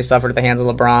humiliation that they suffered at the hands of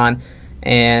LeBron,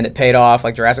 and it paid off.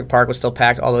 Like Jurassic Park was still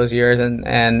packed all those years,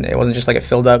 and it wasn't just like it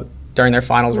filled up during their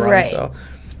finals run. Right. So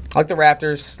I like the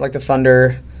Raptors, like the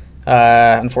Thunder.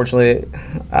 Unfortunately,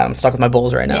 I'm stuck with my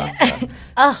Bulls right now.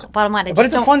 Yeah. Bottom line. But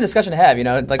it's a fun discussion to have,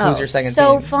 like who's your second team.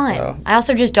 So fun. So. I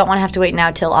also just don't want to have to wait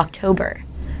now till October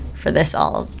for this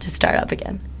all to start up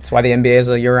again. That's why the NBA is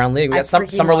a year-round league. We got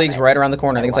summer leagues right around the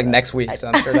corner. I think it's like next week, so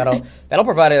I'm sure that'll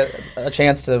provide a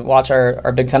chance to watch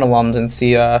our Big Ten alums and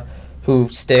see who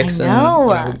sticks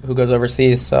and who goes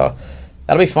overseas. So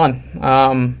that'll be fun. I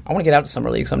want to get out to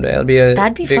summer league someday. That'd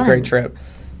be a great trip.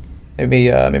 Maybe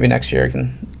next year I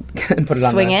can put it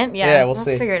on. Swing it, yeah. We'll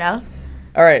see. Figure it out.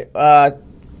 All right.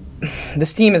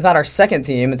 This team is not our second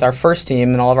team. It's our first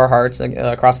team in all of our hearts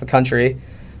across the country.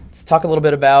 Let's talk a little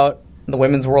bit about the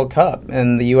Women's World Cup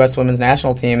and the U.S. Women's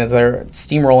National Team as they're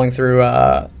steamrolling through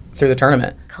the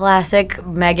tournament. Classic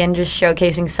Megan just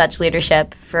showcasing such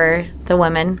leadership for the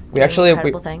women. We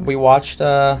watched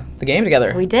the game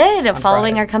together. We did,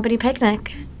 following our company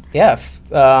picnic. Yeah,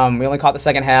 we only caught the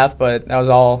second half, but that was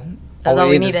all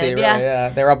we needed to see. Right? Yeah,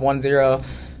 they were up 1-0.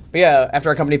 But yeah, after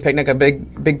our company picnic, a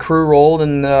big crew rolled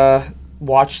and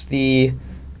watched the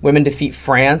women defeat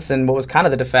France in what was kind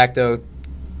of the de facto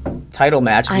title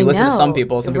match. If you listen to some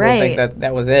people think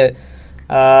that was it.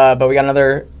 But we got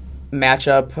another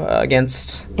matchup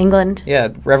against England. Yeah,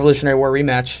 Revolutionary War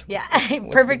rematch. Yeah,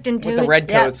 perfect in with the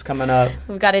Redcoats coming up.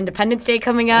 We've got Independence Day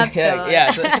coming up.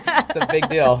 It's a big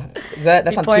deal.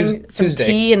 That's on Tuesday. Some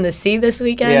tea in the sea this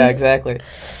weekend. Yeah, exactly.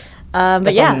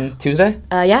 That's on Tuesday?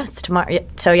 Yeah, it's tomorrow.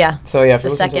 So if you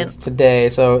listen to this today,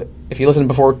 so if you listen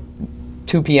before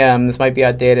 2 p.m., this might be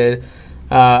outdated.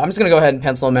 I'm just going to go ahead and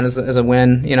pencil them in as a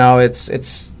win.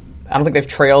 It's. I don't think they've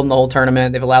trailed in the whole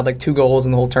tournament. They've allowed 2 goals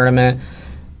in the whole tournament.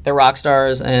 They're rock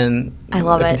stars, and they're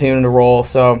continuing to roll.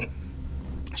 So,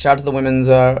 shout out to the Women's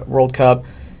World Cup.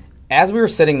 As we were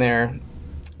sitting there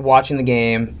watching the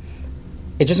game,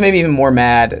 it just made me even more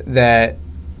mad that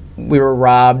we were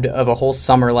robbed of a whole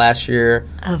summer last year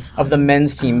of the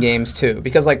men's team games too.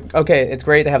 Because it's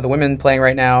great to have the women playing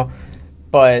right now,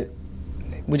 but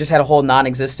we just had a whole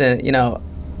non-existent,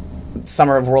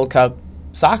 summer of World Cup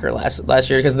soccer last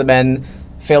year because the men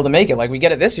failed to make it. We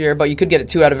get it this year, but you could get it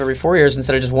 2 out of every 4 years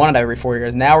instead of just 1 out of every 4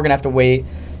 years. Now we're gonna have to wait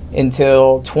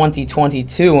until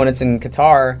 2022 when it's in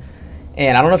Qatar.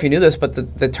 And I don't know if you knew this, but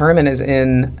the tournament is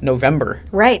in November.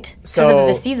 Right. Because of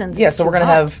the seasons. Yeah. So we're gonna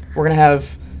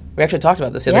have. We actually talked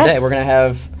about this the other day. We're gonna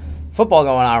have football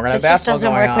going on. We're gonna have basketball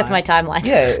going on. This just doesn't work with my timeline.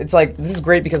 Yeah, it's this is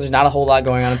great because there's not a whole lot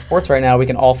going on in sports right now. We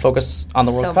can all focus on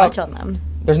the World Cup. So much on them.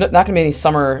 There's not going to be any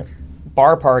summer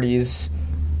bar parties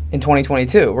in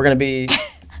 2022. We're going to be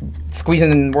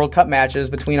squeezing in World Cup matches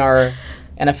between our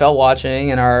NFL watching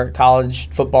and our college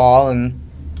football and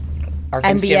our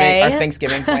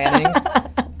Thanksgiving planning.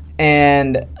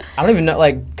 And I don't even know.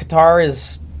 Qatar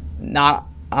is not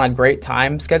on a great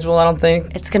time schedule, I don't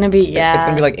think. It's going to be, It's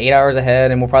going to be 8 hours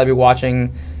ahead, and we'll probably be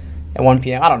watching at 1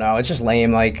 p.m. I don't know. It's just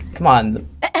lame. Come on.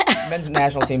 The men's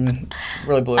national team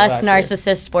really blew it us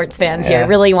narcissist sports fans here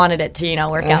really wanted it to,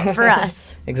 work out for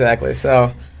us. Exactly.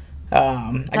 So,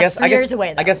 I guess 3 years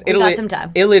away, though. I guess Italy got some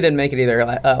time. Italy didn't make it either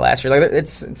last year.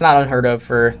 It's not unheard of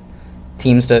for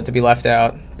teams to be left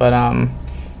out. But,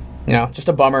 just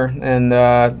a bummer. And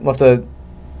we'll have to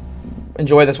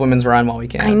enjoy this women's run while we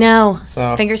can. I know.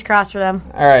 So fingers crossed for them.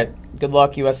 All right. Good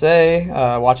luck, USA.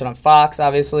 Watch it on Fox,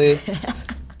 obviously.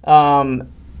 You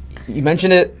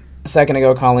mentioned it a second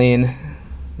ago, Colleen.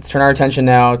 Let's turn our attention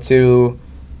now to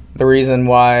the reason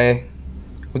why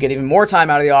we get even more time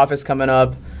out of the office coming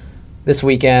up this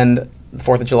weekend, the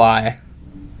 4th of July.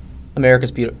 America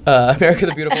the Beautiful's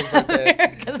birthday.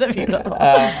 America the Beautiful.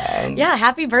 Yeah,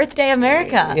 happy birthday,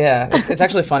 America. Yeah, it's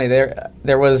actually funny.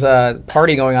 There was a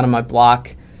party going on in my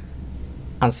block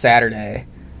on Saturday.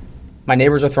 My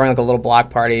neighbors were throwing like a little block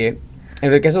party,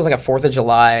 and I guess it was like a 4th of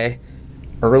July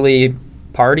early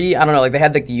party. I don't know, like they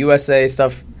had like the USA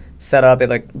stuff set up. They had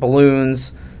like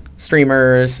balloons,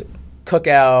 streamers,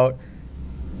 cookout,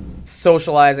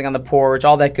 socializing on the porch,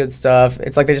 all that good stuff.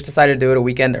 It's like they just decided to do it a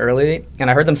weekend early, and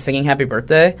I heard them singing happy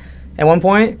birthday at one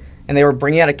point, and they were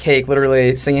bringing out a cake,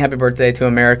 literally singing happy birthday to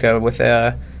America with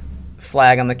a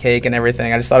flag on the cake and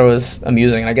everything. I just thought it was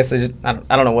amusing, and I guess they just, I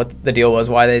don't know what the deal was,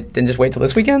 why they didn't just wait till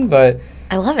this weekend, but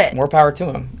I love it. More power to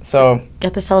them. So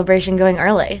get the celebration going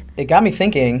early. It got me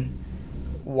thinking,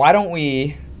 why don't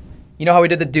we, you know how we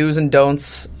did the do's and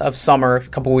don'ts of summer a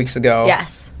couple weeks ago?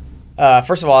 Yes.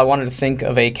 First of all, I wanted to think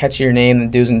of a catchier name than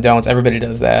do's and don'ts. Everybody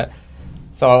does that.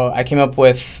 So I came up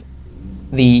with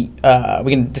we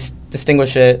can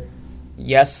distinguish it,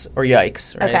 yes or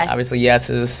yikes, right? Okay. Obviously, yes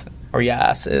is or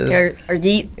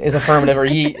yeet is affirmative, or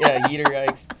yeet, yeah, yeet or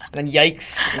yikes. And then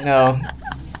yikes,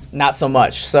 not so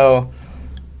much. So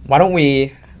why don't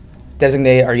we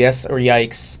designate our yes or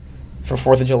yikes for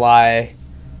 4th of July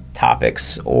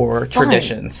topics or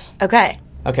traditions? Okay.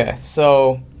 Okay,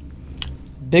 so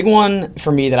big one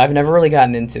for me that I've never really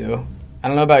gotten into, I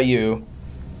don't know about you,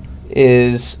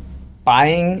 is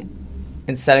buying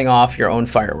and setting off your own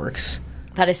fireworks.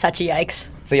 That is such a yikes.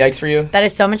 It's a yikes for you? That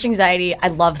is so much anxiety. I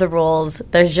love the rules.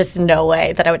 There's just no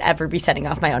way that I would ever be setting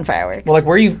off my own fireworks. Well, like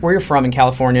where you're from in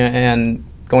California and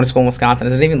going to school in Wisconsin,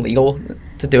 is it even legal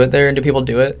to do it there? And do people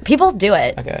do it? People do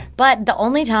it. Okay. But the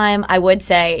only time I would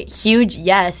say huge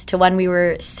yes to when we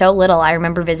were so little, I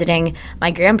remember visiting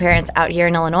my grandparents out here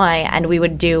in Illinois, and we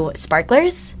would do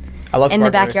sparklers. I love in sparklers.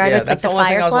 the backyard with that's like the the only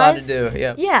fireflies. thing I was allowed to do.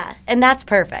 Yeah. Yeah, and that's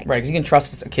perfect. Right, because you can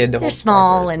trust a kid to hold. They're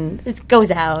small sparklers. and it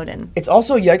goes out, and it's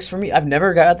also yikes for me. I've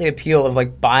never got the appeal of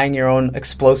like buying your own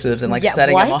explosives and like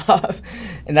setting them off,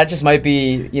 and that just might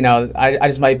be, I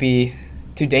just might be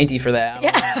too dainty for that.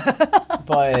 Yeah.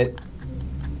 But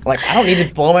like, I don't need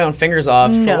to blow my own fingers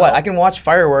off for what? I can watch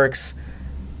fireworks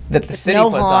that the city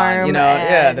puts on,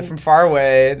 that from far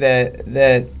away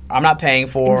that I'm not paying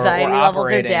for. Anxiety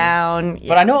levels are down.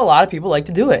 But I know a lot of people like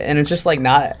to do it, and it's just like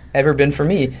not ever been for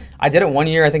me. I did it one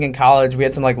year, I think in college. We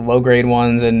had some like low grade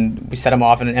ones, and we set them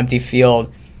off in an empty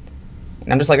field.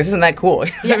 And I'm just like, this isn't that cool.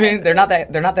 Yeah. I mean, they're not that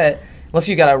unless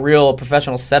you got a real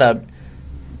professional setup.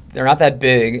 They're not that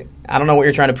big. I don't know what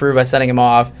you're trying to prove by setting them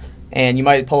off, and you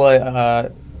might pull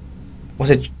was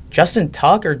it Justin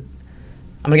Tuck or?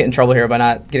 I'm going to get in trouble here by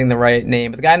not getting the right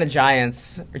name. But the guy in the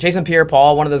Giants, or Jason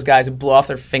Pierre-Paul, one of those guys who blew off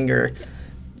their finger.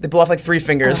 They blew off like 3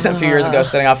 fingers a few years ago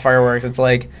setting off fireworks. It's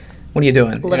like, what are you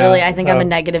doing? Literally, I think I'm a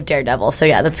negative daredevil. So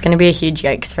yeah, that's going to be a huge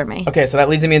yikes for me. Okay, so that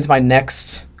leads me into my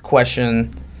next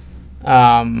question.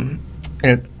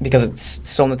 Because it's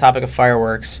still on the topic of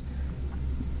fireworks.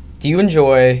 Do you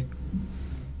enjoy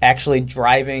actually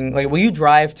driving? Like, will you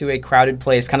drive to a crowded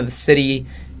place, kind of the city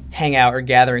hangout or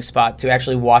gathering spot, to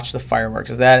actually watch the fireworks?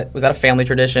 Was that a family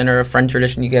tradition or a friend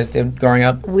tradition you guys did growing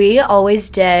up? We always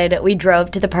did. We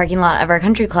drove to the parking lot of our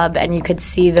country club, and you could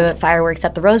see the fireworks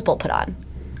that the Rose Bowl put on.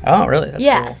 Oh, really? That's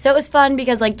cool. So it was fun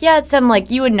because, it's some,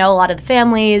 you would know a lot of the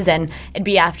families, and it'd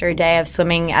be after a day of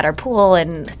swimming at our pool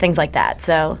and things like that.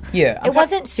 So yeah, it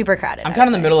wasn't super crowded. I'm kind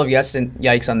of in the middle of yes and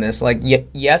yikes on this. Like,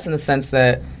 yes in the sense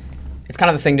that it's kind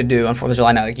of the thing to do on 4th of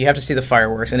July night. Like, you have to see the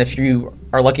fireworks, and if you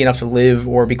are lucky enough to live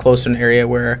or be close to an area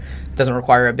where it doesn't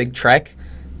require a big trek,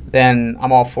 then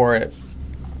I'm all for it.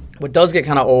 What does get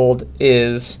kind of old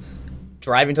is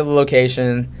driving to the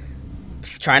location,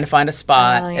 trying to find a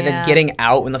spot, and then getting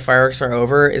out when the fireworks are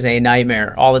over is a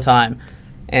nightmare all the time.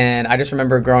 And I just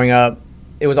remember growing up,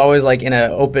 it was always like in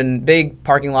an open, big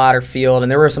parking lot or field,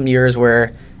 and there were some years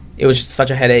where it was just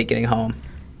such a headache getting home.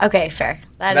 Okay, fair.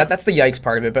 That's the yikes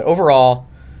part of it. But overall,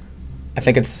 I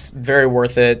think it's very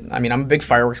worth it. I mean, I'm a big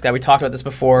fireworks guy. We talked about this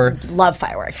before. Love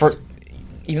fireworks.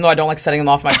 Even though I don't like setting them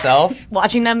off myself,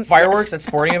 watching them, fireworks at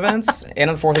sporting events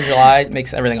and on 4th of July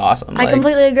makes everything awesome. I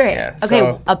completely agree. Yeah,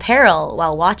 okay, apparel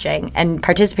while watching and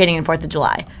participating in 4th of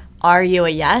July. Are you a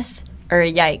yes or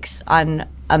a yikes on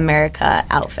America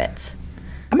outfits?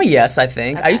 I'm a yes, I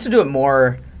think. Okay. I used to do it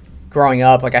more growing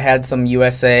up. Like, I had some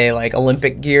USA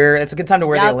Olympic gear. It's a good time to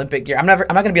wear the Olympic gear. I'm not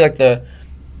going to be like the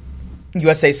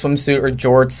USA swimsuit or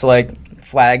jorts,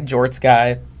 flag jorts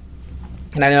guy.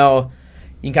 And I know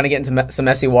you can kind of get into some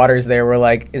messy waters there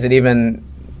where, is it even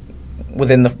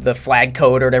within the flag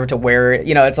code or whatever to wear it?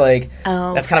 It's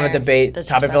that's kind of a debate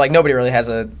topic, but nobody really has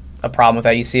a problem with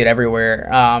that. You see it everywhere.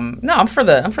 No, I'm for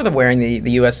the wearing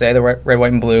the USA, the red,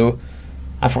 white, and blue.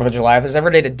 on 4th of July. If there's ever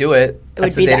a day to do it,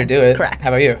 that's the day to do it. Correct. How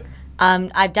about you?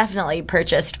 I've definitely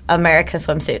purchased America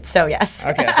swimsuits, so yes.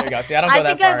 Okay, there you go. See, I don't go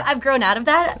that far. I think I've grown out of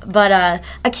that, but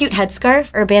a cute headscarf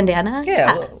or a bandana.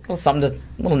 Yeah, a little something,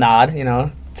 a little nod,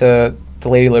 to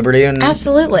Lady Liberty. And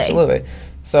Absolutely.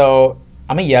 So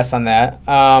I'm a yes on that.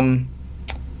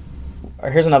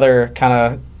 Here's another kind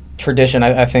of tradition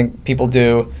I think people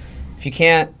do. If you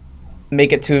can't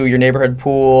make it to your neighborhood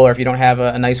pool, or if you don't have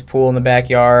a nice pool in the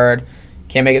backyard,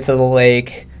 can't make it to the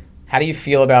lake, how do you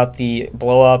feel about the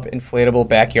blow-up inflatable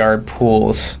backyard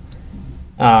pools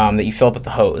that you fill up with the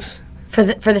hose? For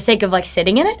the sake of, like,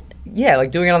 sitting in it? Yeah,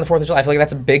 like doing it on the 4th of July. I feel like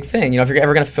that's a big thing. If you're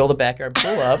ever going to fill the backyard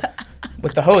pool up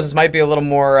with the hose, this might be a little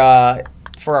more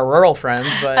for our rural friends.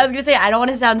 But I was going to say, I don't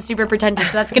want to sound super pretentious,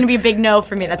 but that's going to be a big no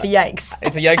for me. That's a yikes.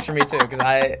 It's a yikes for me, too, because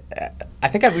I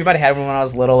think we might have had one when I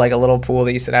was little, like a little pool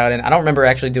that you sit out in. I don't remember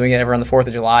actually doing it ever on the 4th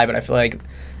of July, but I feel like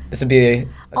this would be a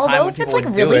Although if it's like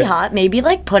really hot, maybe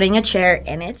like putting a chair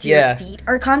in it so your feet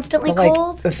are constantly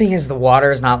cold. The thing is, the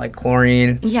water is not like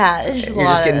chlorine. Yeah, it's just You're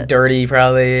just getting dirty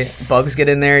probably. Bugs get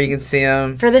in there, you can see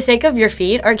them. For the sake of your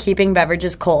feet or keeping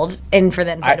beverages cold and for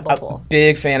the inflatable pool. I'm a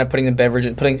big fan of putting the beverage,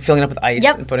 filling up with ice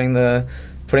and putting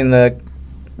the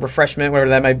refreshment,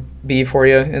 whatever that might be for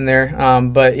you in there.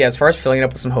 But yeah, as far as filling it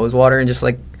up with some hose water and just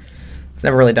like, it's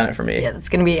never really done it for me. Yeah, that's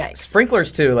going to be yikes.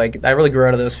 Sprinklers, too. Like, I really grew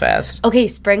out of those fast. Okay,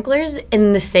 sprinklers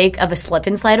in the sake of a slip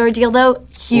and slide ordeal, though,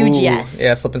 huge yes.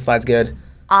 Yeah, slip and slide's good.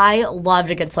 I loved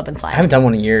a good slip and slide. I haven't done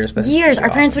one in years. But Our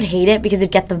parents would hate it because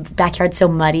it'd get the backyard so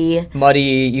muddy.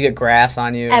 You get grass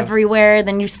on you. Everywhere.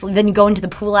 Then you go into the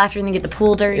pool after and then get the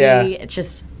pool dirty. Yeah. It's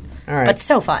just, all right. But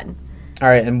so fun. All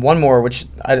right, and one more, which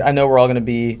I know we're all going to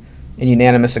be in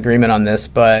unanimous agreement on this,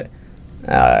 but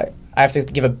I have to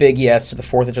give a big yes to the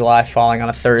 4th of July falling on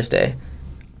a Thursday.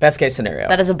 Best case scenario.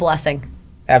 That is a blessing.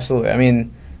 Absolutely. I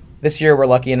mean, this year we're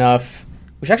lucky enough.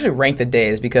 We should actually rank the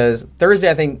days because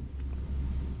Thursday, I think,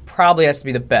 probably has to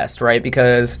be the best, right?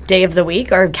 Because day of the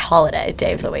week or holiday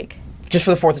day of the week? Just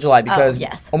for the 4th of July because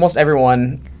almost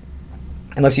everyone,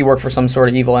 unless you work for some sort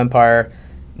of evil empire,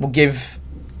 will give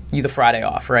you the Friday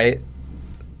off, right?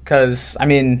 Because, I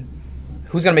mean,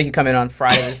 who's going to make you come in on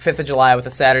Friday, the 5th of July with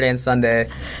a Saturday and Sunday?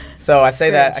 So I say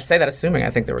that assuming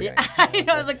I think that we're getting. I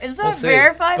know. I was like, is that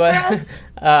verified for us?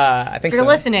 I think if you're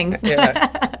listening.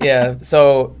 Yeah.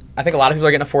 So I think a lot of people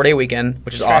are getting a 4-day weekend,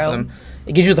 which is awesome.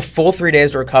 It gives you the full 3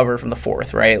 days to recover from the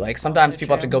 4th, right? Like sometimes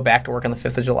people have to go back to work on the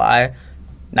 5th of July.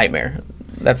 Nightmare.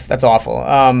 That's awful.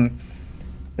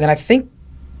 Then I think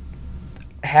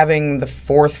having the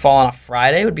 4th fall on a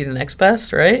Friday would be the next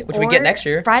best, right? Which we get next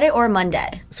year. Friday or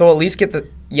Monday. So at least get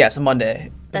a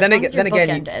Monday. Then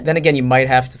again, you might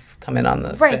have to come in on the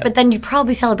 5th. But then you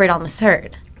probably celebrate on the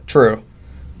 3rd. True,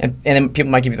 and then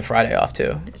people might give you the Friday off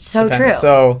too. So true.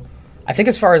 So I think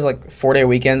as far as like 4-day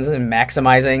weekends and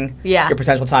maximizing your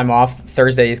potential time off,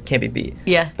 Thursdays can't be beat.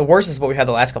 Yeah. The worst is what we had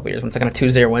the last couple of years when it's like on a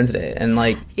Tuesday or Wednesday, and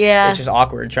like it's just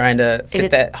awkward trying to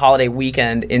fit that holiday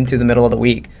weekend into the middle of the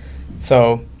week.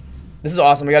 So this is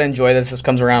awesome. We got to enjoy this. This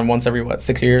comes around once every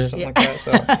 6 years or something like that.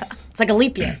 So it's like a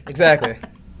leap year. Exactly.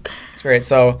 It's great.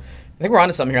 So I think we're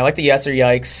onto something here. I like the yes or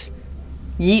yikes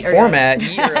format.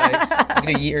 Yeet or yikes. You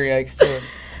can do yeet or yikes too.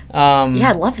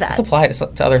 I love that. Let's apply it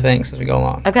to other things as we go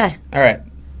along. Okay. All right.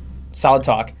 Solid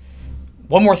talk.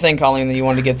 One more thing, Colleen, that you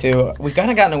wanted to get to. We've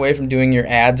kind of gotten away from doing your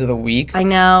ads of the week. I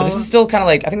know. But this is still kind of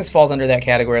like, I think this falls under that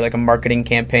category, like a marketing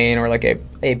campaign or like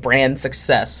a brand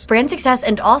success. Brand success,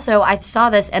 and also I saw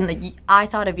this and I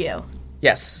thought of you.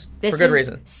 Yes, this for good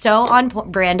reason. So on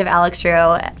brand of Alex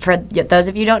Rue. For those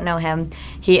of you who don't know him,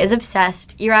 he is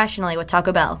obsessed irrationally with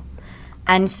Taco Bell.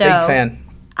 And so big fan.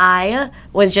 I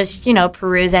was just,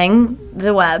 perusing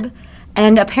the web,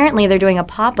 and apparently they're doing a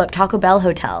pop-up Taco Bell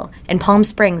hotel in Palm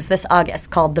Springs this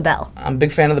August called The Bell. I'm a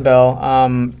big fan of The Bell.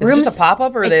 Is it just a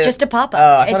pop-up? It's just a pop-up.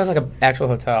 Oh, I thought it was like an actual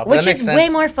hotel. Which is way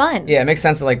more fun. Yeah, it makes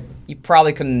sense that like you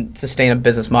probably couldn't sustain a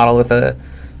business model with a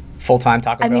full-time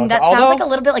Taco Bell. I mean, that sounds like a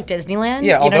little bit like Disneyland.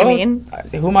 Yeah, you know what I mean?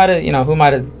 Who might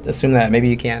have assumed that? Maybe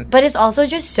you can. But it's also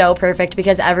just so perfect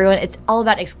because it's all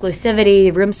about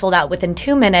exclusivity. Rooms sold out within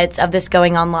 2 minutes of this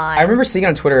going online. I remember seeing it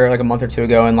on Twitter like a month or two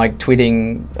ago and like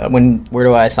tweeting where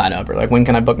do I sign up or like when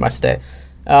can I book my stay.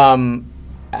 I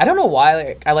don't know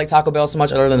why I like Taco Bell so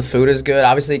much other than the food is good.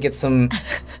 Obviously, it gets some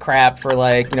crap for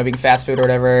like being fast food or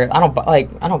whatever. I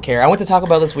don't care. I went to Taco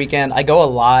Bell this weekend. I go a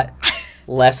lot.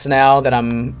 Less now that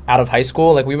I'm out of high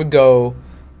school. Like we would go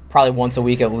probably once a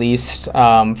week at least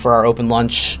for our open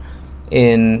lunch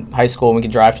in high school. We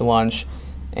could drive to lunch,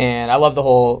 and I love the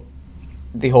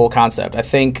whole concept. I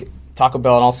think Taco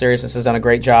Bell, in all seriousness, has done a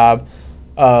great job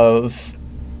of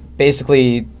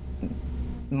basically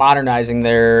modernizing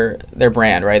their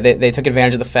brand, right? They took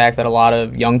advantage of the fact that a lot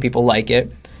of young people like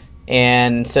it,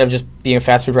 and instead of just being a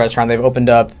fast food restaurant, they've opened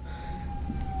up.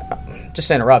 Just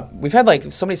to interrupt, we've had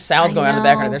like so many sounds going on in the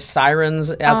background. There's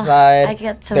sirens outside. I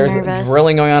get so There's nervous.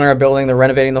 drilling going on in our building. They're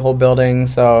renovating the whole building,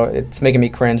 so it's making me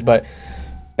cringe. But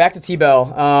back to T-Bell.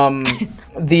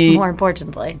 More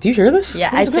importantly, Do you hear this?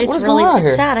 yeah, What is it's going really on out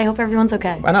here? sad. I hope everyone's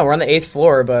okay. I know we're on the 8th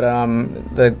floor, but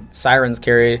the sirens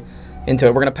carry into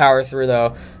it. We're gonna power through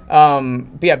though.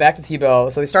 But yeah, back to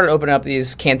T-Bell. So they started opening up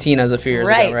these cantinas a few years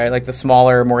ago, right? Like the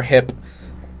smaller, more hip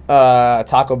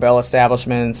Taco Bell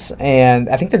establishments, and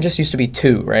I think there just used to be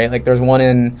 2, right? Like there's one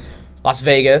in Las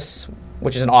Vegas,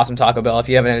 which is an awesome Taco Bell. If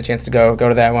you haven't had a chance to go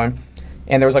to that one.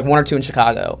 And there was like 1 or 2 in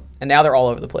Chicago, and now they're all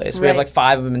over the place. We have like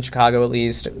 5 of them in Chicago at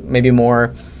least, maybe more,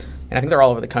 and I think they're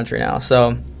all over the country now.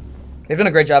 So they've done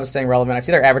a great job of staying relevant. I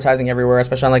see they're advertising everywhere,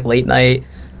 especially on like late night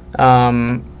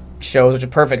shows, which is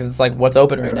perfect because it's like what's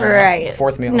open right now. Right.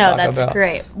 4th meal. No, Taco that's Bell.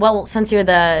 great. Well, since you're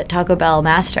the Taco Bell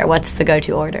master, what's the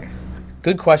go-to order?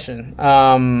 Good question.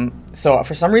 So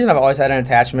for some reason, I've always had an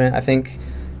attachment. I think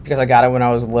because I got it when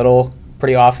I was little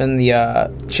pretty often,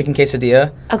 the chicken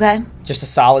quesadilla. Okay. Just a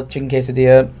solid chicken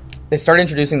quesadilla. They started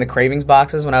introducing the cravings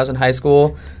boxes when I was in high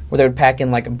school, where they would pack in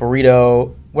like a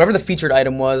burrito, whatever the featured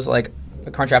item was, like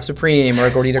a Crunchwrap Supreme or a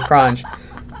Gordita Crunch.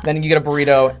 Then you get a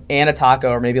burrito and a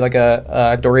taco, or maybe like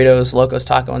a Doritos Locos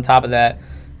taco on top of that,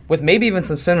 with maybe even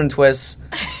some cinnamon twists.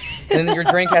 And then your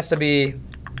drink has to be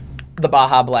the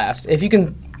Baja Blast. If you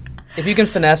can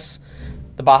finesse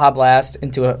the Baja Blast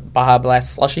into a Baja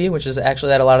Blast slushie, which is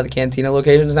actually at a lot of the Cantina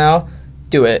locations now,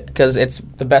 do it, because it's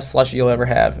the best slushie you'll ever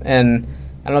have. And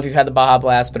I don't know if you've had the Baja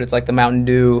Blast, but it's like the Mountain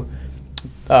Dew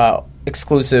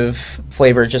exclusive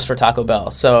flavor just for Taco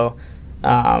Bell. So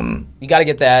you got to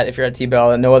get that if you're at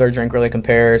T-Bell, and no other drink really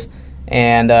compares.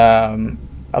 And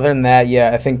other than that,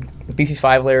 yeah, I think Beefy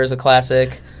 5-layer is a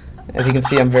classic. As you can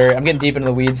see, I'm getting deep into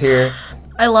the weeds here.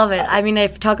 I love it. I mean,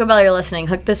 if Taco Bell you're listening,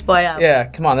 hook this boy up. Yeah,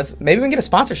 come on. Maybe we can get a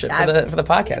sponsorship for the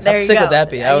podcast. There How you sick go. would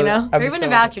that be? Or even a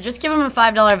voucher. Just give him a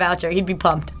 $5 voucher. He'd be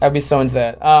pumped. I'd be so into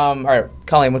that. All right,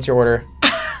 Colleen, what's your order?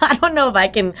 I don't know if I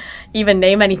can even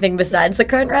name anything besides the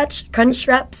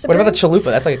Crunchwrap Supreme. What about the chalupa?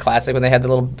 That's like a classic when they had the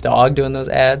little dog doing those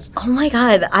ads. Oh my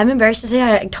god, I'm embarrassed to say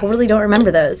I totally don't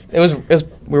remember those. It was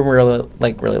we were really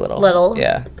little. Little?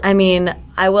 Yeah. I mean,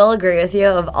 I will agree with you.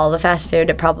 Of all the fast food,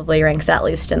 it probably ranks at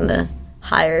least in the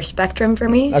higher spectrum for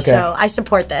me. Okay. So I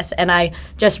support this, and I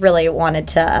just really wanted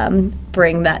to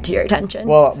bring that to your attention.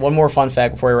 Well, one more fun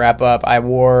fact before we wrap up. I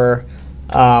wore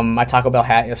my Taco Bell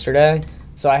hat yesterday.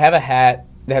 So I have a hat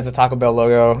that has a Taco Bell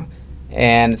logo,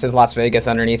 and it says Las Vegas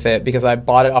underneath it because I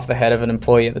bought it off the head of an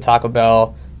employee at the Taco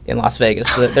Bell in Las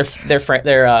Vegas, their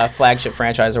flagship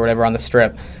franchise or whatever on the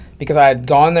Strip. Because I had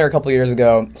gone there a couple years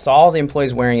ago, saw all the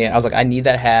employees wearing it. I was like, I need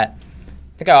that hat.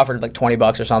 I think I offered like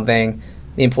 $20 or something.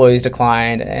 The employees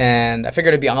declined, and I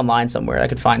figured it'd be online somewhere. I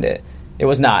could find it. It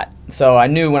was not. So I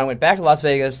knew when I went back to Las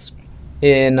Vegas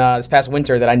in this past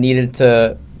winter that I needed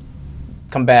to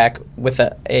come back with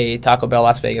a Taco Bell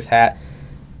Las Vegas hat.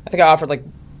 I think I offered like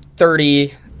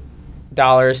 $30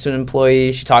 to an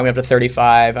employee. She talked me up to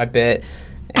 $35. I bit,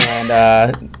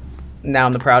 and now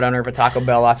I'm the proud owner of a Taco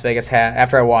Bell Las Vegas hat.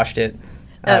 After I washed it,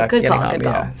 good call.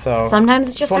 Yeah. So sometimes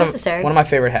it's just necessary. One of my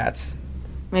favorite hats.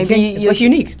 Maybe it's like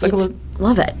unique. It's like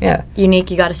love it. Yeah,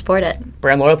 unique. You got to sport it.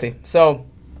 Brand loyalty. So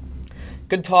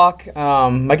good talk.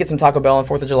 Might get some Taco Bell on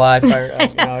 4th of July.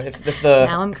 If the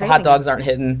hot dogs aren't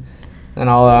hitting, then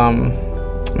I'll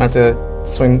have to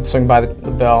swing by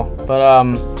the bell.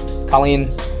 But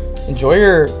Colleen, enjoy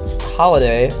your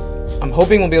holiday. I'm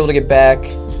hoping we'll be able to get back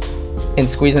and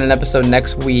squeeze in an episode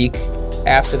next week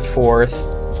after the 4th,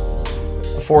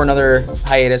 before another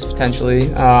hiatus potentially.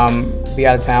 Be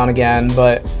out of town again,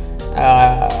 but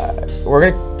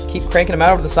we're gonna keep cranking them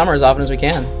out over the summer as often as we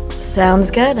can. Sounds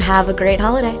good. Have a great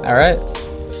holiday. All right.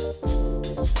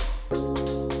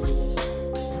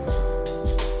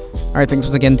 All right, thanks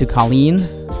once again to Colleen,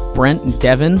 Brent, and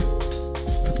Devin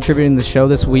for contributing to the show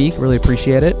this week. Really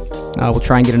appreciate it. We'll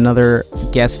try and get another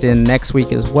guest in next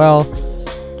week as well.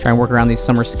 Try and work around these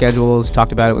summer schedules. We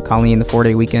talked about it with Colleen. The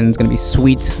 4-day weekend is going to be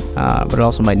sweet, but it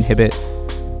also might inhibit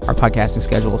our podcasting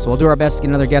schedule. So we'll do our best to get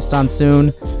another guest on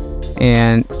soon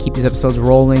and keep these episodes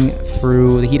rolling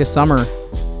through the heat of summer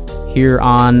here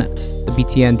on the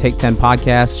BTN Take 10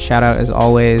 podcast. Shout out, as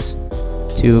always,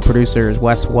 to producers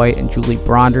Wes White and Julie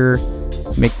Bronder,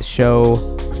 who make the show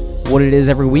what it is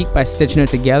every week by stitching it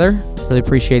together. Really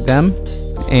appreciate them.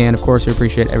 And, of course, we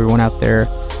appreciate everyone out there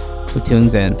who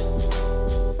tunes in.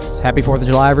 So happy 4th of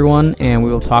July, everyone, and we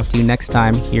will talk to you next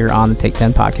time here on the Take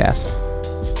 10 podcast.